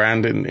 10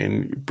 grand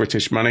in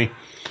British money.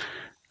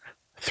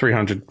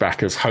 300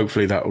 backers.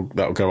 Hopefully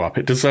that'll go up.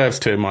 It deserves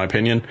to, in my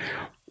opinion.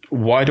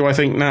 Why do I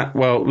think that?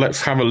 Well,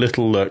 let's have a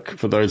little look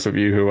for those of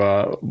you who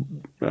are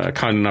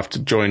kind enough to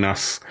join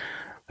us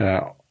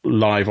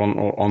live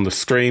on the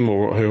stream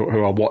or who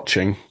are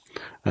watching.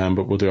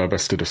 But we'll do our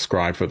best to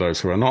describe for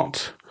those who are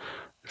not.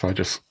 If I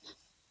just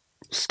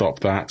stop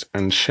that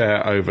and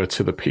share over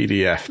to the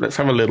PDF. Let's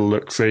have a little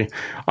look-see.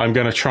 I'm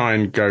going to try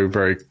and go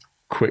very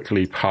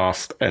quickly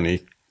past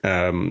any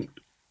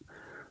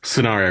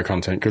scenario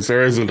content, because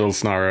there is a little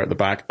scenario at the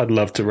back. I'd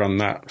love to run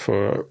that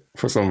for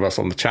some of us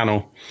on the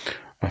channel.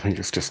 I think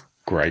it's just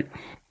great.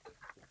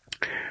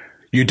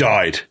 You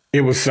died.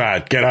 It was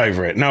sad. Get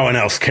over it. No one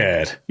else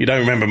cared. You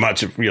don't remember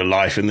much of your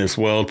life in this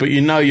world, but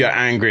you know you're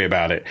angry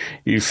about it.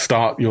 You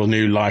start your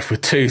new life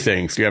with two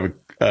things. You have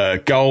a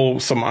goal,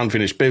 some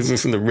unfinished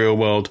business in the real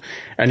world,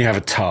 and you have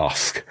a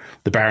task,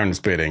 the Baron's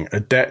bidding, a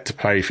debt to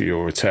pay for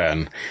your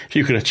return. If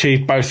you can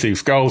achieve both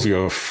these goals,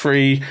 you're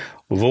free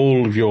of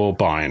all of your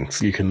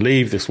binds. You can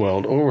leave this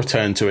world or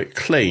return to it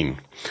clean.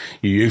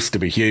 You used to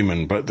be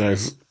human, but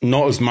there's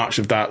not as much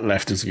of that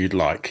left as you'd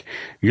like.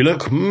 You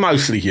look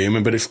mostly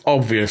human, but it's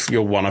obvious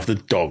you're one of the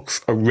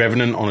dogs, a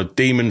revenant on a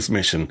demon's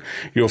mission.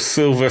 Your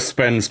silver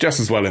spends just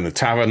as well in the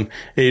tavern,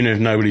 even if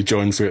nobody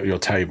joins you at your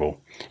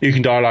table. You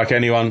can die like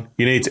anyone.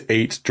 You need to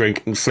eat,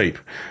 drink, and sleep.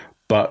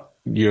 But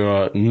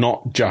you're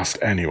not just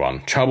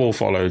anyone. Trouble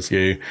follows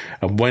you,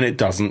 and when it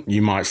doesn't,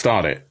 you might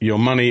start it. Your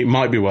money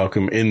might be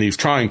welcome in these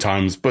trying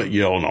times, but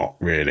you're not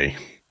really.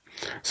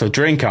 So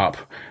drink up,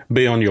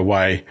 be on your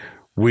way.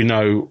 We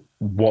know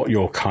what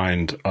your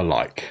kind are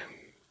like.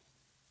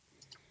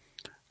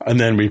 And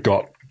then we've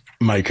got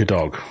make a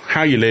dog.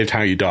 How you lived,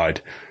 how you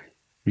died.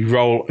 You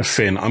roll a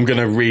sin. I'm going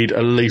to read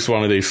at least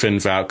one of these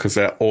sins out because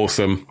they're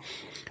awesome.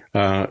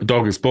 A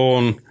dog is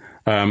born,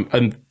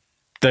 and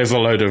there's a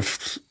load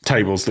of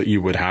tables that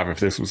you would have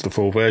if this was the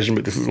full version,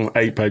 but this is an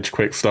 8-page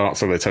quick start,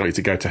 so they tell you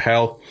to go to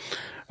hell.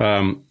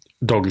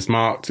 Dog is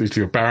marked, it's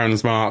your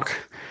Baron's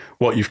mark,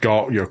 what you've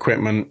got, your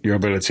equipment, your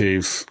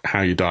abilities,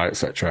 how you die,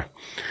 etc.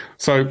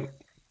 So,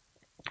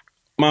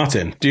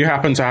 Martin, do you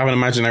happen to have an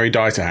imaginary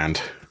die to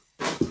hand?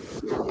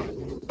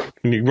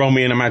 Can you roll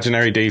me an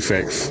imaginary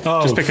d6?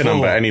 Just pick a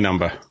number, any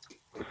number.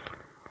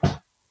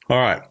 All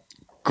right.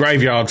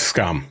 Graveyard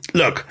scum.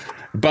 Look,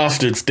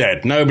 bastard's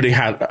dead. Nobody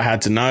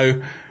had to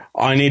know.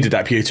 I needed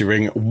that pewter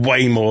ring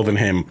way more than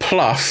him.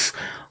 Plus,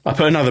 I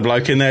put another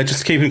bloke in there just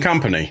to keep him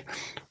company.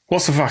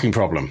 What's the fucking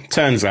problem?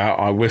 Turns out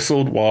I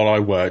whistled while I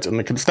worked and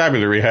the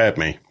constabulary heard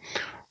me.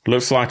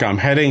 Looks like I'm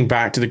heading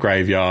back to the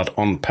graveyard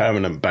on a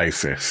permanent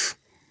basis.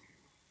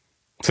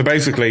 So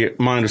basically,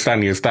 my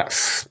understanding is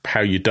that's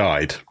how you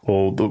died,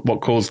 or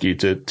what caused you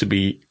to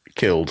be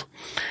killed.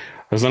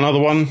 There's another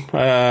one.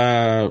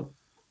 There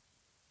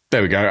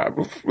we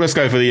go. Let's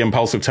go for the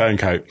impulsive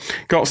turncoat.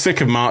 Got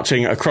sick of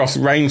marching across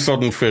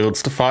rain-sodden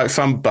fields to fight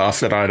some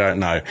bastard I don't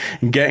know,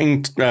 and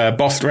getting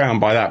bossed around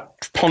by that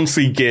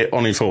poncy git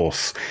on his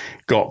horse.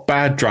 Got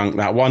bad drunk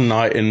that one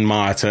night in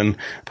Myreton,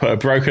 put a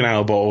broken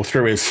ale bottle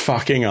through his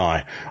fucking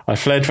eye. I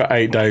fled for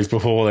 8 days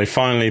before they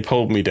finally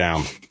pulled me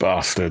down.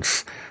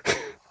 Bastards.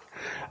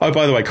 Oh,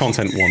 by the way,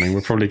 content warning.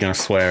 We're probably going to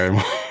swear.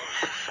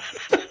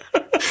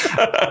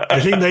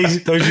 I think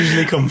those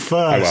usually come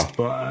first,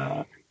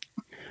 but...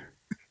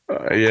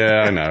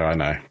 yeah, I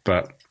know.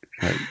 But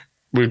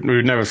we've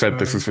never said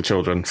this is for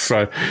children,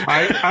 so...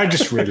 I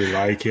just really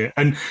like it.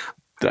 And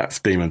that's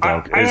Demon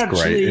Dog.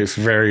 It's great. It's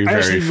very, very fun. I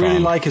actually really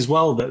like as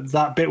well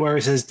that bit where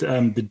it says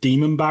the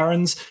Demon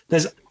Barons.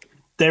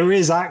 There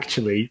is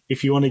actually,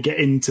 if you want to get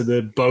into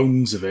the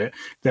bones of it,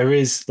 there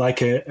is like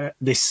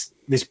this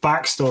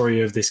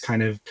backstory of this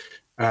kind of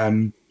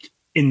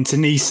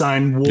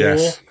internecine war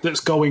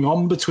that's going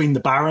on between the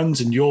barons,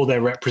 and you're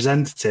their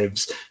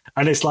representatives.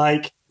 And it's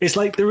like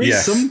there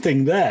is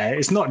something there.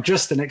 It's not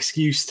just an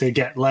excuse to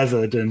get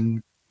leathered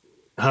and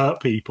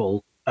hurt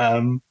people.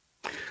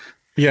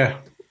 Yeah,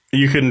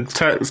 you can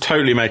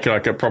totally make it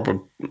like a proper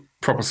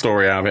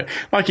story out of it,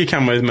 like you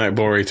can with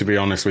Mokbori, to be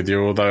honest with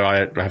you, although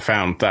I have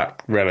found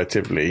that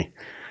relatively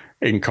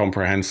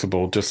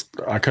incomprehensible. Just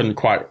I couldn't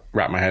quite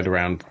wrap my head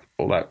around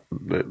all that,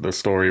 the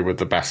story with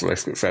the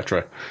basilisk,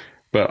 etc.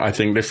 But I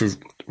think this is,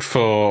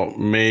 for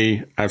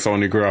me, as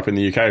someone who grew up in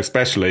the UK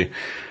especially,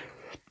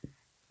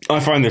 I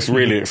find this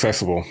really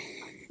accessible.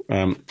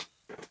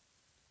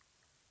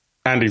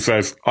 Andy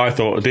says, I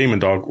thought a demon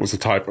dog was a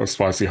type of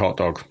spicy hot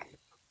dog.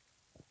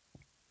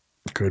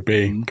 Could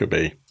be.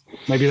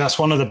 Maybe that's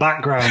one of the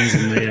backgrounds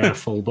in the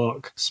full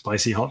book.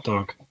 Spicy hot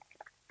dog.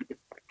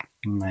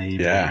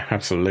 Maybe. Yeah,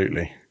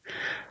 absolutely.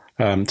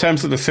 In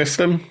terms of the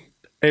system,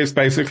 it's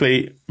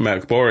basically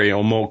Mokbori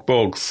or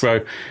Morkborg.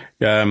 So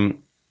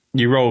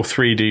you roll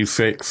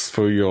 3d6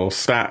 for your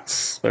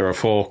stats. There are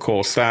 4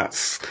 core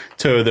stats.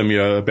 2 of them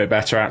you're a bit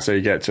better at, so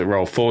you get to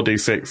roll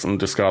 4d6 and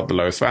discard the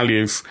lowest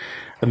values.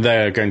 And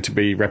they're going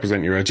to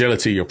represent your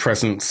agility, your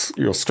presence,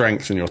 your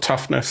strength, and your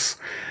toughness.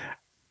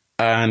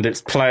 And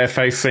it's player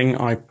facing,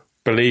 I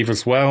believe,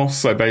 as well.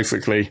 So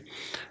basically,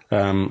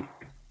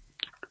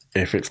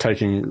 if it's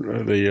taking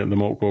the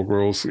Morkborg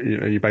rules,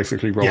 you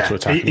basically roll to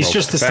attack. It's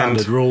just the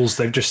standard rules.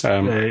 They've just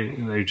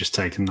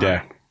taken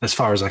that, as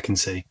far as I can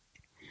see.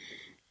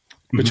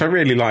 Which I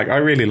really like. I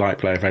really like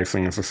player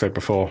facing, as I said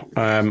before.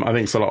 I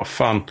think it's a lot of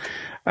fun,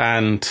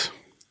 and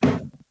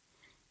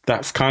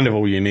that's kind of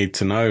all you need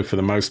to know for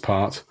the most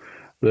part.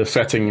 The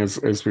setting,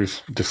 as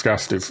we've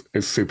discussed, is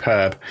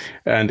superb.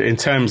 And in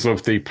terms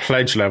of the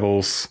pledge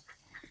levels,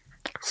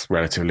 it's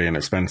relatively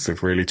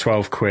inexpensive, really.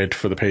 12 quid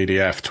for the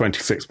PDF,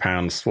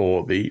 £26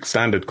 for the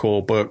standard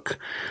core book,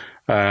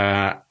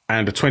 and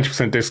a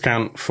 20%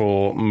 discount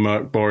for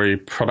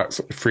Merkbury products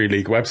at the Free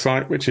League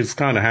website, which is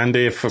kind of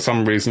handy if for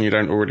some reason you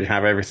don't already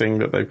have everything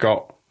that they've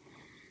got.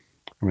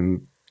 I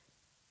mean,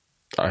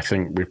 I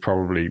think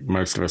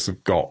most of us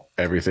have got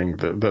everything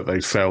that they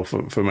sell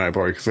for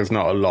Merkbury, because there's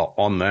not a lot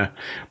on there.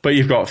 But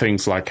you've got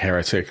things like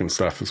Heretic and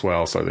stuff as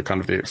well, so the kind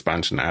of the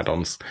expansion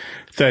add-ons.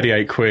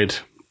 38 quid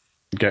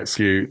gets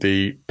you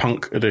the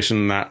Punk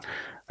edition, that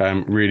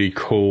really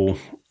cool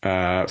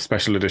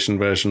special edition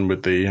version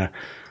with the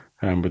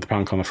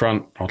Punk on the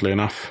front, oddly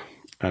enough.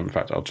 In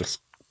fact, I'll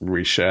just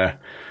reshare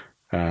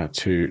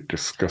to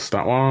discuss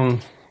that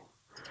one.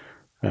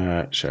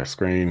 Share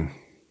screen.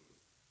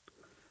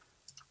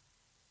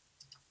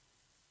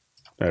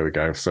 There we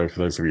go. So for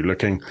those of you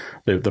looking,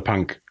 the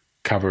Punk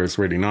cover is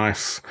really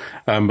nice.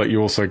 But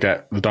you also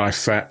get the dice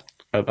set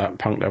at that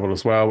Punk level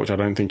as well, which I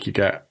don't think you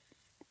get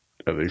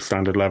at the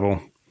standard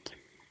level.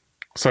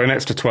 So an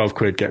extra 12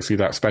 quid gets you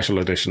that special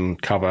edition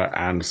cover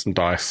and some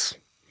dice.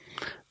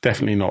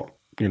 Definitely not,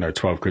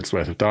 12 quid's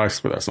worth of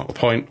dice, but that's not the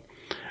point.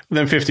 And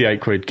then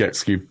 58 quid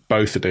gets you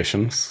both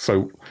editions.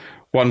 So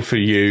one for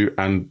you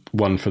and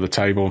one for the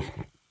table,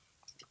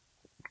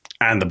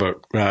 and the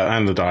book,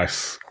 and the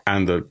dice,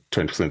 and the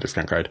 20%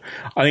 discount code.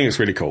 I think it's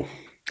really cool.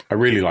 I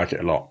really like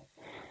it a lot.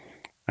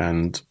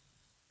 And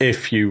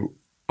if you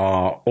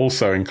are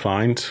also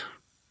inclined,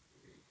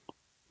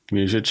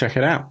 you should check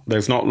it out.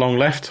 There's not long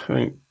left. I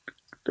think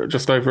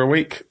just over a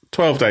week.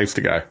 12 days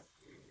to go.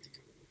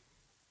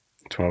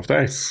 12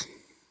 days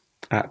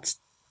at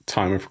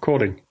time of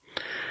recording.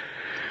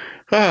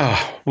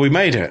 We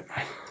made it.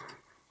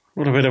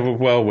 What a bit of a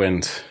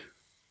whirlwind.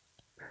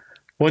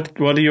 What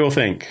do you all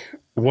think?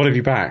 What have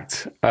you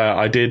backed?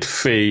 I did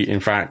see, in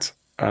fact,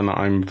 and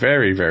I'm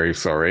very, very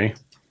sorry.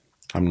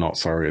 I'm not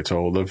sorry at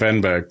all. The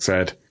Venberg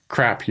said,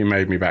 crap, you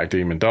made me back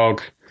Demon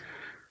Dog.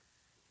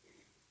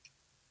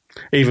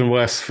 Even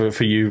worse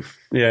for you.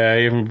 Yeah,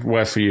 even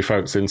worse for you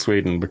folks in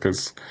Sweden,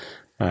 because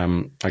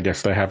I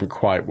guess they haven't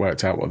quite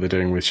worked out what they're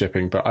doing with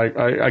shipping. But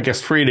I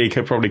guess Free League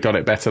have probably got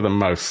it better than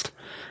most.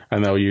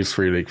 And they'll use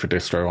Free League for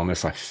distro on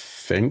this, I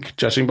think,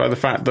 judging by the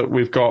fact that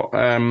we've got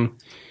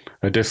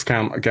a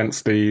discount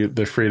against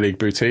the Free League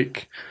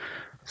boutique.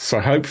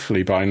 So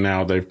hopefully by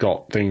now they've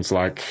got things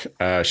like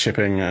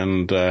shipping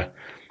and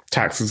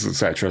taxes,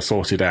 etc.,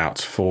 sorted out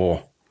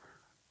for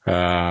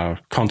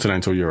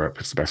continental Europe,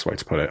 is the best way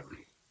to put it.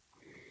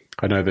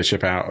 I know they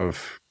ship out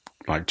of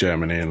like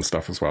Germany and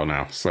stuff as well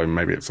now, so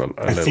maybe it's a little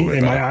bit I think they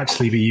better. might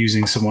actually be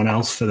using someone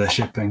else for their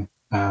shipping.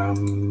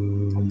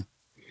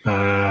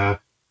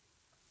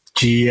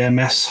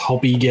 GMS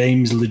Hobby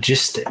Games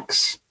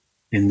Logistics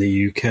in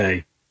the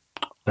UK.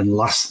 And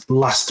last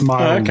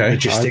mile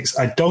logistics.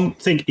 I don't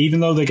think, even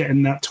though they're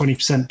getting that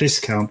 20%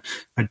 discount,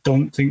 I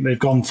don't think they've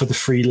gone for the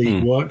Free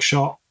League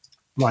workshop.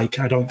 Like,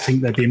 I don't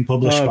think they're being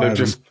published by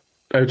them.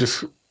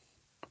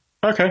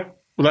 Okay.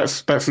 Well,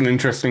 that's an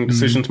interesting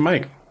decision to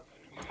make.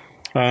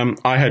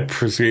 I had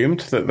presumed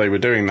that they were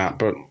doing that,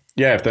 but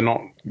yeah, if they're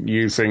not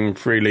using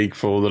Free League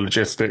for the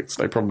logistics,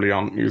 they probably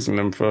aren't using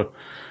them for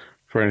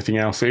anything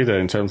else either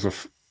in terms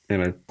of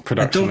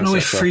production. I don't know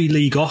if Free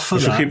League offer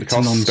that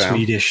to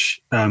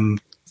non-Swedish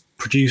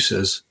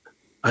producers.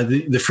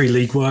 The Free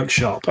League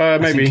workshop.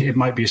 Maybe I think it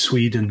might be a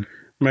Sweden.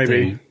 Maybe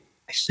thing,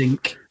 I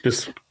think.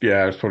 It's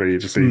probably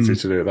just easy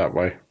to do it that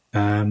way.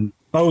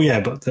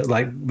 But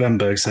like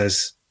Venberg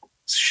says,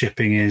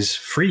 shipping is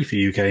free for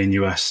UK and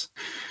US.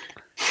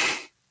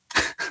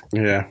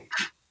 Yeah.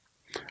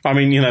 I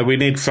mean, we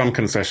need some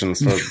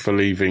concessions for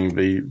leaving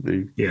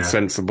the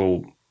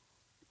sensible,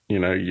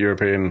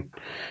 European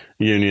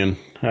Union.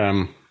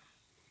 On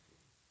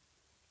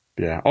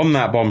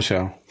that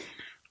bombshell,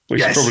 we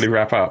should probably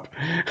wrap up.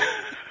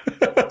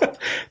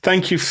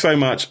 Thank you so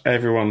much,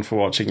 everyone, for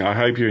watching. I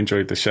hope you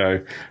enjoyed the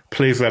show.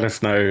 Please let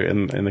us know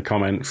in the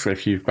comments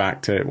if you've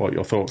backed it, what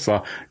your thoughts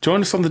are.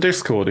 Join us on the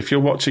Discord. If you're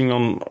watching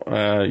on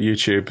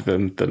YouTube,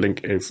 then the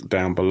link is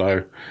down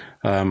below.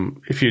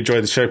 If you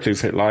enjoyed the show,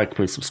 please hit like,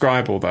 please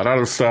subscribe, all that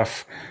other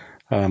stuff.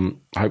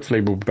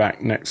 Hopefully we'll be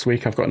back next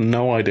week. I've got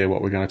no idea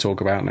what we're going to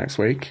talk about next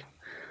week.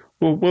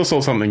 We'll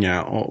sort something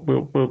out. Or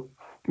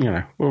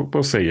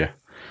we'll see you.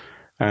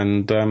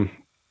 And I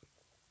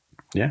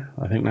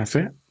think that's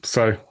it.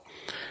 So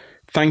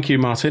thank you,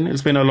 Martin.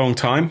 It's been a long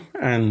time,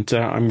 and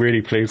I'm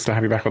really pleased to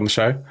have you back on the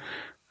show.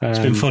 It's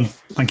been fun.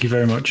 Thank you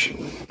very much.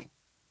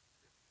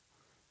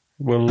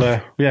 We'll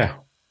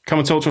come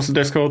and talk to us on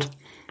Discord.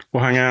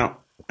 We'll hang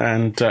out,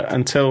 and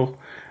until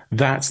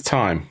that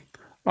time,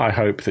 I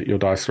hope that your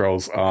dice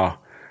rolls are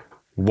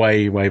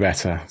way, way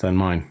better than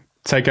mine.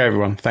 Take care,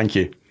 everyone. Thank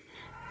you.